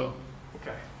believe so.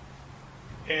 Okay.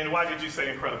 And why did you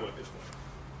say incredible at this point?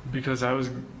 Because I was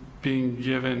being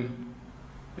given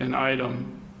an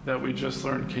item that we just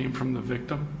learned came from the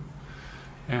victim,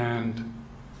 and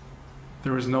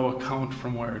there was no account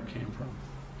from where it came from.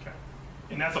 Okay.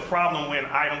 And that's a problem when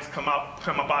items come up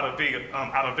out of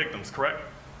victims, correct?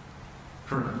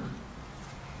 Correct.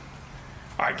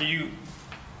 All right. Can you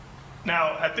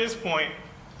now at this point?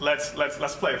 Let's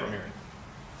play from here.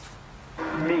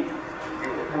 Me.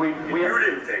 We You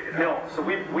didn't take it. No. So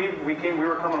we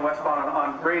were coming westbound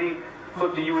on Brady,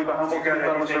 flipped to Huey by Humboldt. You got we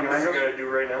thought it was anything from else you Mangoes. gotta do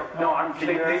right now? No,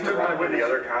 they took my with the witness.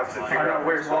 other cops and I figure know out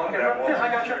where his wallet came from. that Yes, I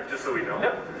got you. Just so we know.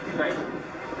 Yep. Thanks.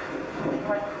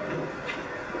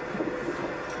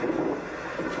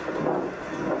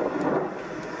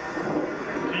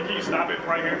 Can you stop it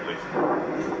right here, please?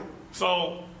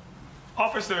 So,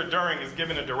 Officer During is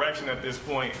given a direction at this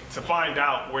point to find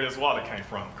out where this wallet came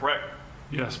from, correct?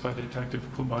 Yes, by Detective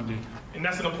Cleereman. And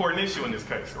that's an important issue in this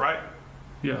case, right?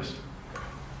 Yes.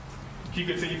 Can you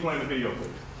continue playing the video, please?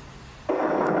 You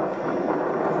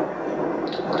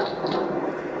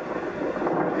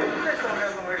guys don't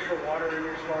have no extra water in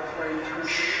your spots by any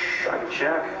chance? I can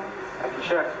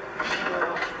check.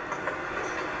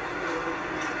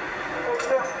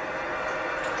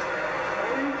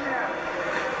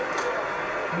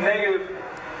 Negative.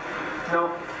 No.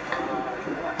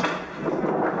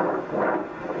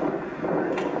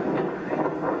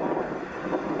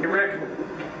 Hey, Rick.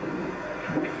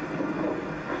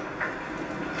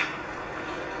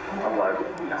 I'm live.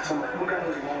 Who got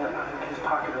his wallet out of his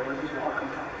pocket or where did his wallet come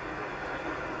from?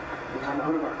 It was on the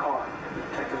hood of our car. The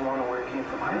detectives want to know where it came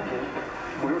from. I didn't get it.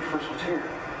 We were the first ones here.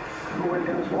 Who went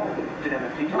in his wallet? Did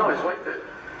MFD? No, his wife did.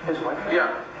 His wife?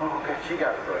 Yeah. Oh, okay. She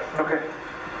got it first. Okay.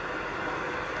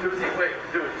 Wait,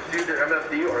 dude, it's either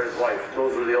MFD or his wife.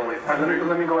 Those are the only All right,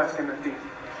 let me go ask MFD.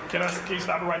 Can you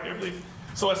stop it right there, please?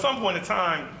 So at some point in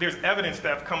time, there's evidence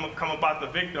that come about the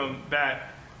victim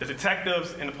that the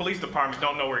detectives and the police department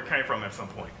don't know where it came from at some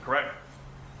point, correct?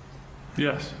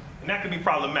 Yes. And that could be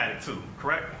problematic too,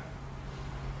 correct?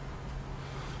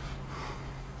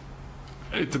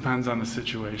 It depends on the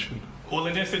situation. Well,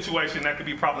 in this situation, that could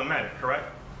be problematic, correct?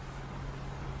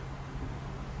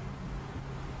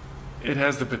 It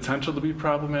has the potential to be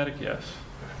problematic, yes.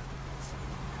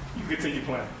 You continue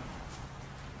playing.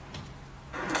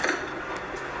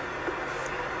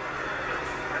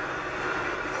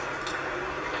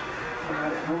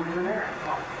 No one in there.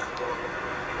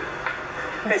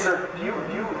 Hey, sir,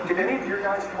 did any of your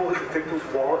guys pull the victim's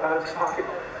wallet out of his pocket?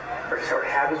 Or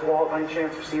have his wallet by any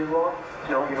chance, or see his wallet?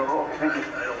 No, you don't know? Okay, thank you.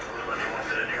 I don't believe anyone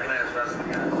did. You're gonna ask us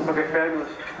again. Okay,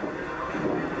 fabulous.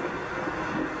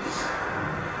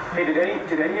 Hey,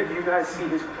 did any of you guys see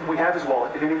his, we have his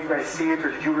wallet, did any of you guys see it,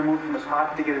 or did you remove it from his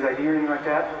pocket to get his ID or anything like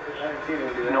that? I didn't see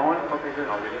anyone do that. No one? Okay, good.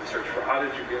 No, we didn't search for. How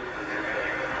did you get?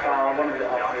 One of the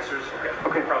Officers?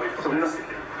 Okay, Probably so from no, this.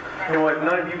 you know what,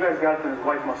 none of you guys got it, then his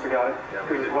wife must have got it. Yeah,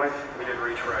 His wife? We didn't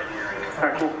reach for ID or anything. All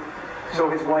right, cool. So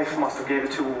his wife must have gave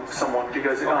it to someone,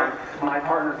 because my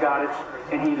partner got it,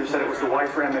 and he either said it was the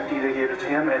wife or MFD, they gave it to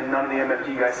him, and none of the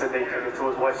MFD guys said they took it, so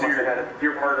his wife must have had it.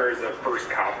 Your partner is the first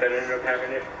cop that ended up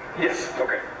having it? Yes.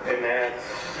 Okay. And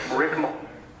that's Rick Mo.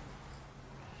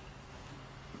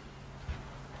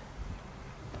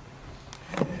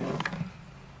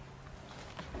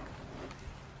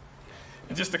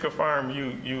 And just to confirm,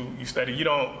 you stated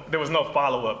there was no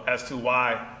follow-up as to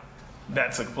why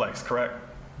that took place, correct?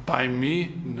 By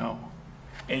me, no.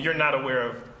 And you're not aware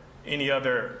of any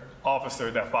other officer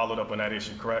that followed up on that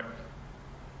issue, correct?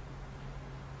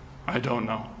 I don't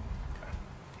know.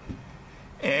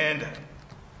 And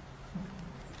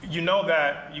you know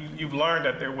that you've learned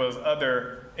that there was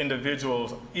other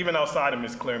individuals, even outside of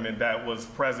Ms. Cleereman, that was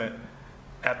present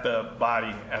at the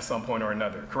body at some point or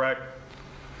another, correct?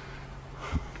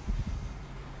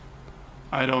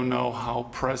 I don't know how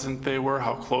present they were,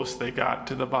 how close they got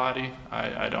to the body.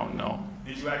 I don't know.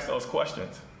 Did you ask those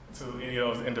questions to any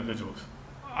of those individuals?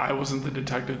 I wasn't the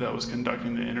detective that was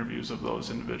conducting the interviews of those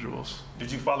individuals.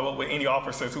 Did you follow up with any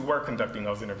officers who were conducting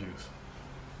those interviews?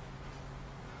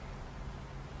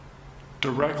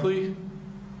 Directly,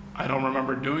 I don't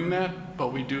remember doing that,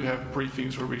 but we do have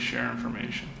briefings where we share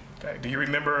information. Okay. Do you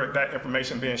remember that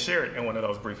information being shared in one of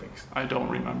those briefings? I don't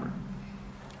remember.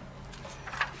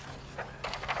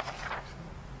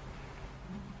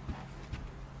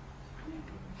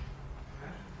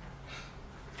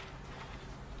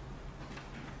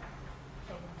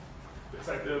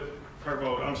 Detective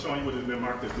Herbo, I'm showing you what has been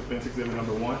marked as defense exhibit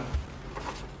number 1.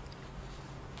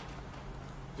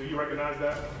 Do you recognize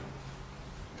that?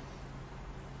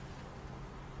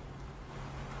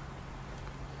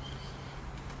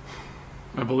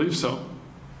 I believe so.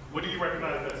 What do you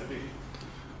recognize that to be?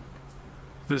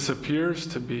 This appears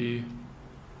to be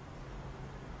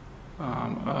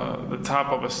the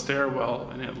top of a stairwell,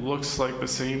 and it looks like the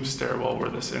same stairwell where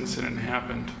this incident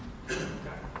happened.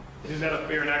 Is that a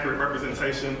fair and accurate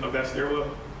representation of that stairwell?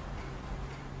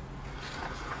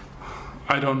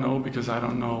 I don't know, because I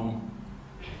don't know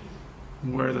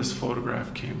where this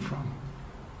photograph came from.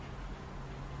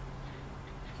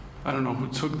 I don't know who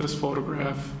took this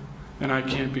photograph, and I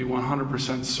can't be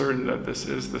 100% certain that this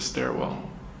is the stairwell.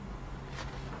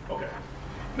 Okay.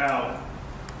 Now,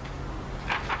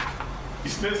 you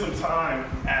spent some time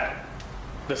at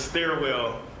the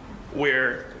stairwell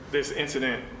where this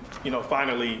incident,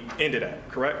 finally ended at,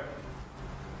 correct?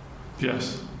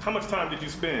 Yes. How much time did you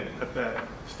spend at that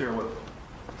stairwell?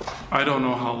 I don't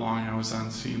know how long I was on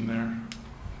scene there.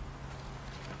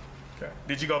 Okay.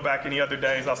 Did you go back any other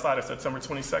days outside of September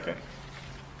 22nd?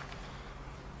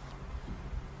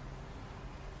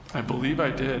 I believe I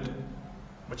did.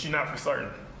 But you're not for certain?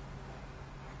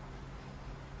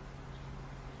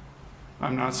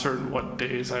 I'm not certain what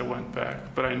days I went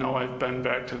back, but I know I've been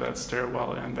back to that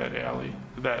stairwell and that alley,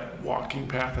 that walking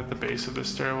path at the base of the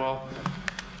stairwell,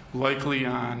 likely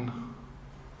on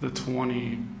the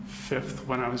 25th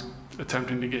when I was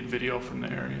attempting to get video from the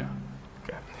area.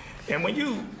 Okay. And when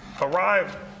you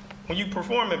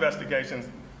perform investigations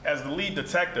as the lead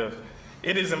detective,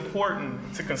 it is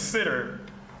important to consider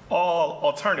all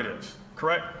alternatives,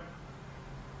 correct?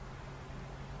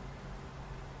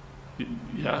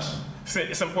 Yes.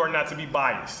 It's important not to be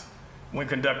biased when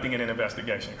conducting an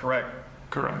investigation, correct?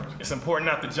 Correct. It's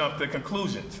important not to jump to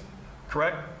conclusions,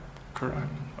 correct? Correct.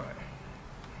 All right.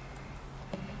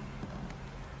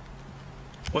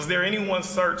 Was there anyone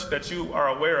searched that you are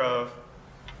aware of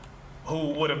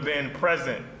who would have been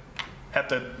present at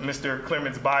Mr.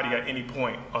 Cleereman's body at any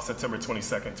point on September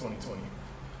 22nd, 2020?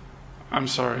 I'm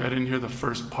sorry, I didn't hear the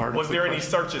first part. Was there any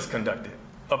searches conducted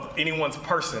of anyone's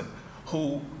person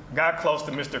who got close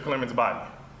to Mr. Cleereman's body?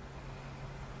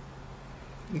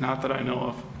 Not that I know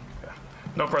of. Okay.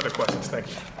 No further questions, thank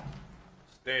you.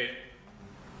 State.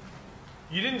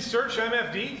 You didn't search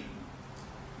MFD?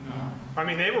 No. I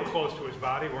mean, they were close to his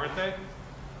body, weren't they?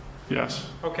 Yes.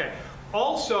 Okay.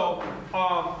 Also,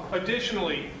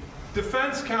 additionally,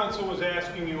 defense counsel was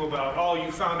asking you about, oh,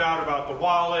 you found out about the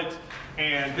wallet,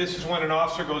 and this is when an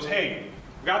officer goes, hey,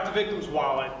 got the victim's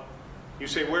wallet. You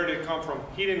say, where did it come from?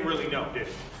 He didn't really know, did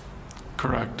he?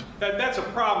 Correct. That's a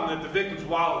problem, that the victim's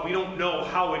wallet, we don't know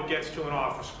how it gets to an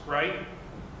officer, right?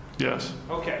 Yes.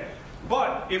 Okay.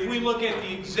 But if we look at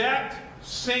the exact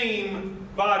same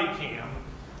body cam,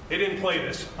 they didn't play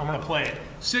this. I'm going to play it.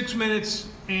 6 minutes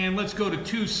and let's go to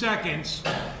 2 seconds.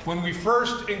 When we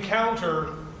first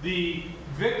encounter the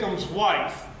victim's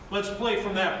wife, let's play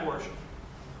from that portion.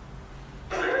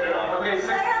 Okay,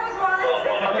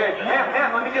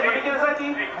 ma'am, let me get his ID.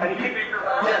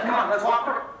 Yeah, come on, let's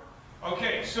walk.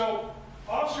 Okay, so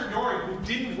Officer Doring, who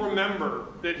didn't remember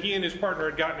that he and his partner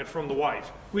had gotten it from the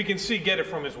wife, we can see get it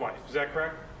from his wife. Is that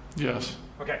correct? Yes.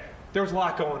 Okay, there was a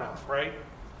lot going on, right?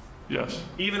 Yes.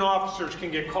 Even officers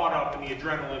can get caught up in the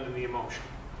adrenaline and the emotion.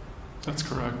 That's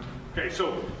correct. Okay,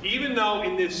 so even though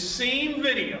in this same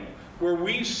video where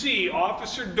we see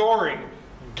Officer Doring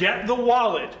get the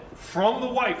wallet from the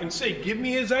wife and say, give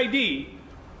me his ID,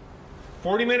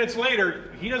 40 minutes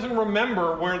later, he doesn't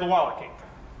remember where the wallet came from.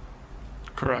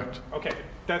 Correct. Okay,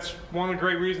 that's one of the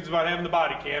great reasons about having the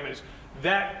body cam is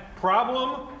that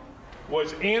problem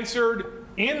was answered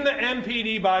in the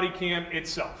MPD body cam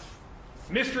itself.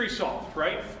 Mystery solved,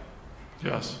 right?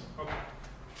 Yes. Okay.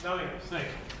 Nothing else. Thank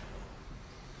you.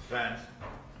 Defense.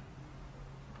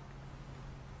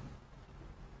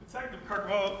 Detective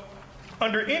Kirkwell,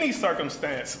 under any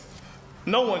circumstance,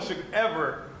 no one should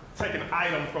ever take an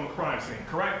item from a crime scene,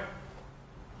 correct?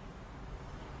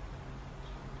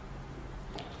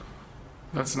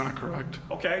 That's not correct.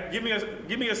 Okay, give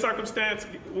me a circumstance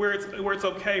where it's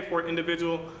okay for an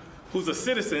individual who's a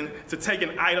citizen to take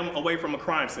an item away from a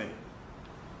crime scene.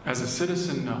 As a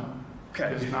citizen, no.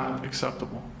 Okay. It is not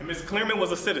acceptable. And Ms. Cleereman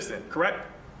was a citizen, correct?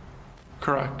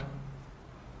 Correct.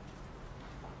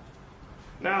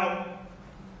 Now,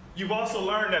 you've also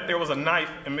learned that there was a knife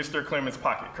in Mr. Cleereman's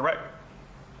pocket, correct?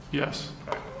 Yes.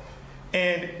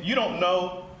 And you don't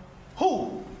know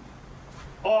who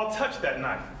all touched that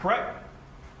knife, correct?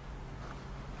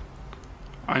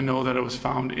 I know that it was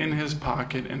found in his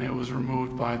pocket and it was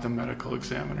removed by the medical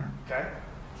examiner. Okay.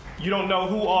 You don't know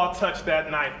who all touched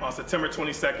that knife on September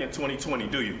 22nd, 2020,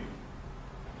 do you?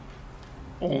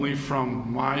 Only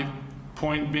from my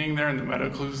point being there and the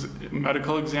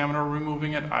medical examiner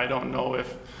removing it, I don't know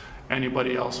if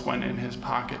anybody else went in his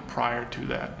pocket prior to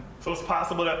that. So it's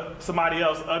possible that somebody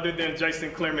else other than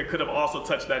Jason Cleereman could have also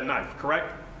touched that knife,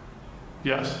 correct?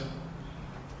 Yes.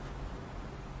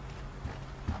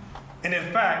 And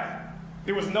in fact,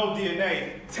 there was no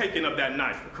DNA taken of that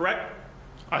knife, correct?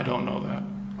 I don't know that.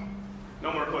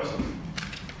 No more questions.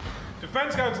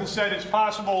 Defense counsel said it's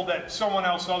possible that someone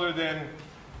else other than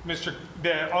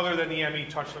the ME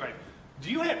touched the knife. Do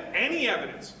you have any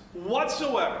evidence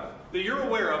whatsoever that you're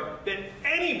aware of that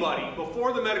anybody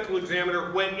before the medical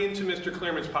examiner went into Mr.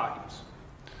 Cleereman's pockets?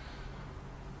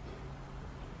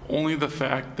 Only the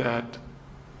fact that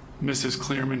Mrs.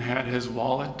 Cleereman had his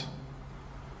wallet.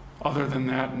 Other than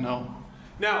that, no.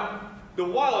 Now, the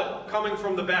wallet coming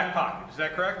from the back pocket, is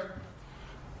that correct?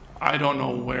 I don't know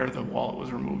where the wallet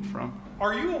was removed from.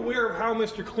 Are you aware of how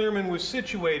Mr. Cleereman was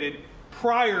situated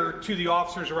prior to the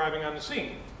officers arriving on the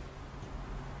scene?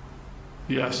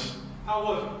 Yes. How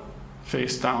was it?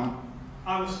 Face down.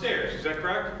 On the stairs, is that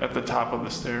correct? At the top of the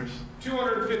stairs.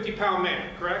 250-pound man,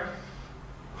 correct?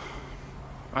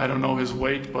 I don't know his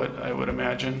weight, but I would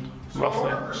imagine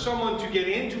roughly. In order for someone to get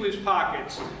into his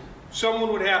pockets,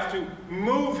 someone would have to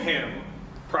move him,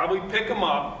 probably pick him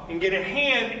up, and get a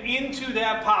hand into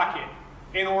that pocket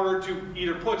in order to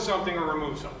either put something or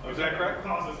remove something. Is that correct?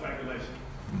 Causes speculation.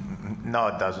 No,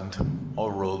 it doesn't.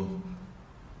 Overruled.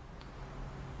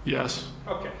 Yes.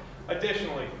 Okay.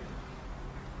 Additionally,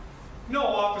 no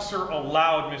officer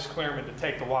allowed Ms. Cleereman to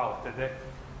take the wallet, did they?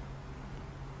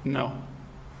 No.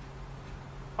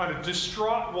 A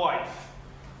distraught wife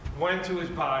went to his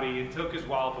body and took his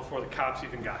wallet before the cops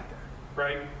even got there,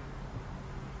 right?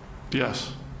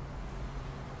 Yes.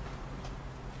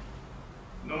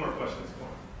 No more questions.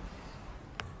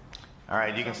 All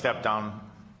right, you can step down.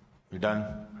 You're done?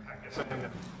 I guess I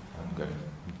am. Good.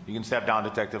 You can step down,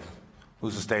 Detective.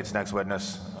 Who's the state's next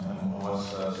witness?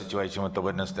 What's the situation with the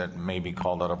witness that may be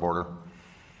called out of order?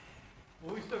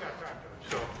 Well, we still got time,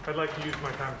 Judge, so I'd like to use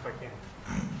my time if I can.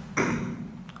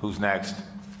 Who's next?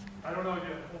 I don't know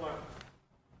yet. Hold on.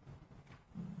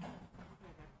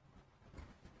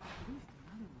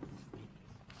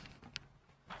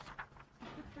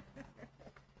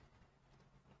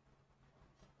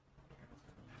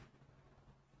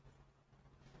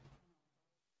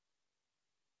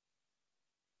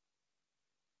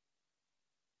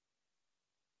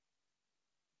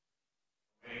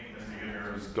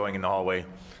 Going in the hallway.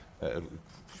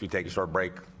 If you take a short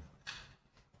break,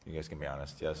 you guys can be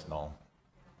honest. Yes, no,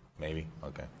 maybe.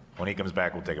 Okay. When he comes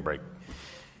back, we'll take a break.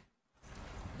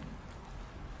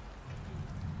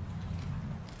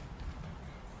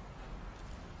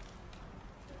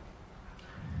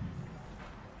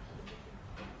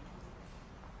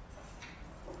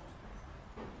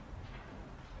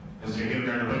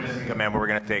 Come in, we're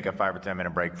going to take a 5 or 10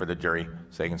 minute break for the jury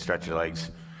so they can stretch your legs.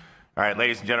 All right,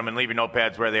 ladies and gentlemen, leave your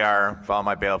notepads where they are. Follow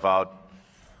my bailiff out.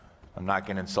 I'm not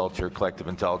going to insult your collective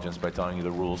intelligence by telling you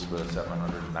the rules for the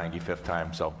 795th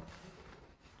time, so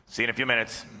see you in a few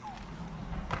minutes.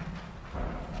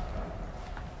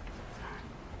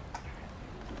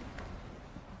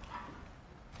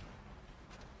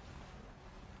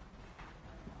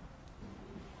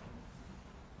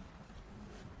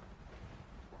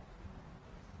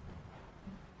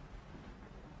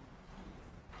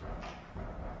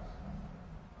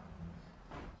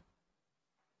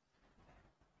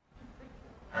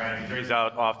 All right, the jury's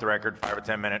out, off the record, 5 or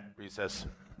 10 minute recess.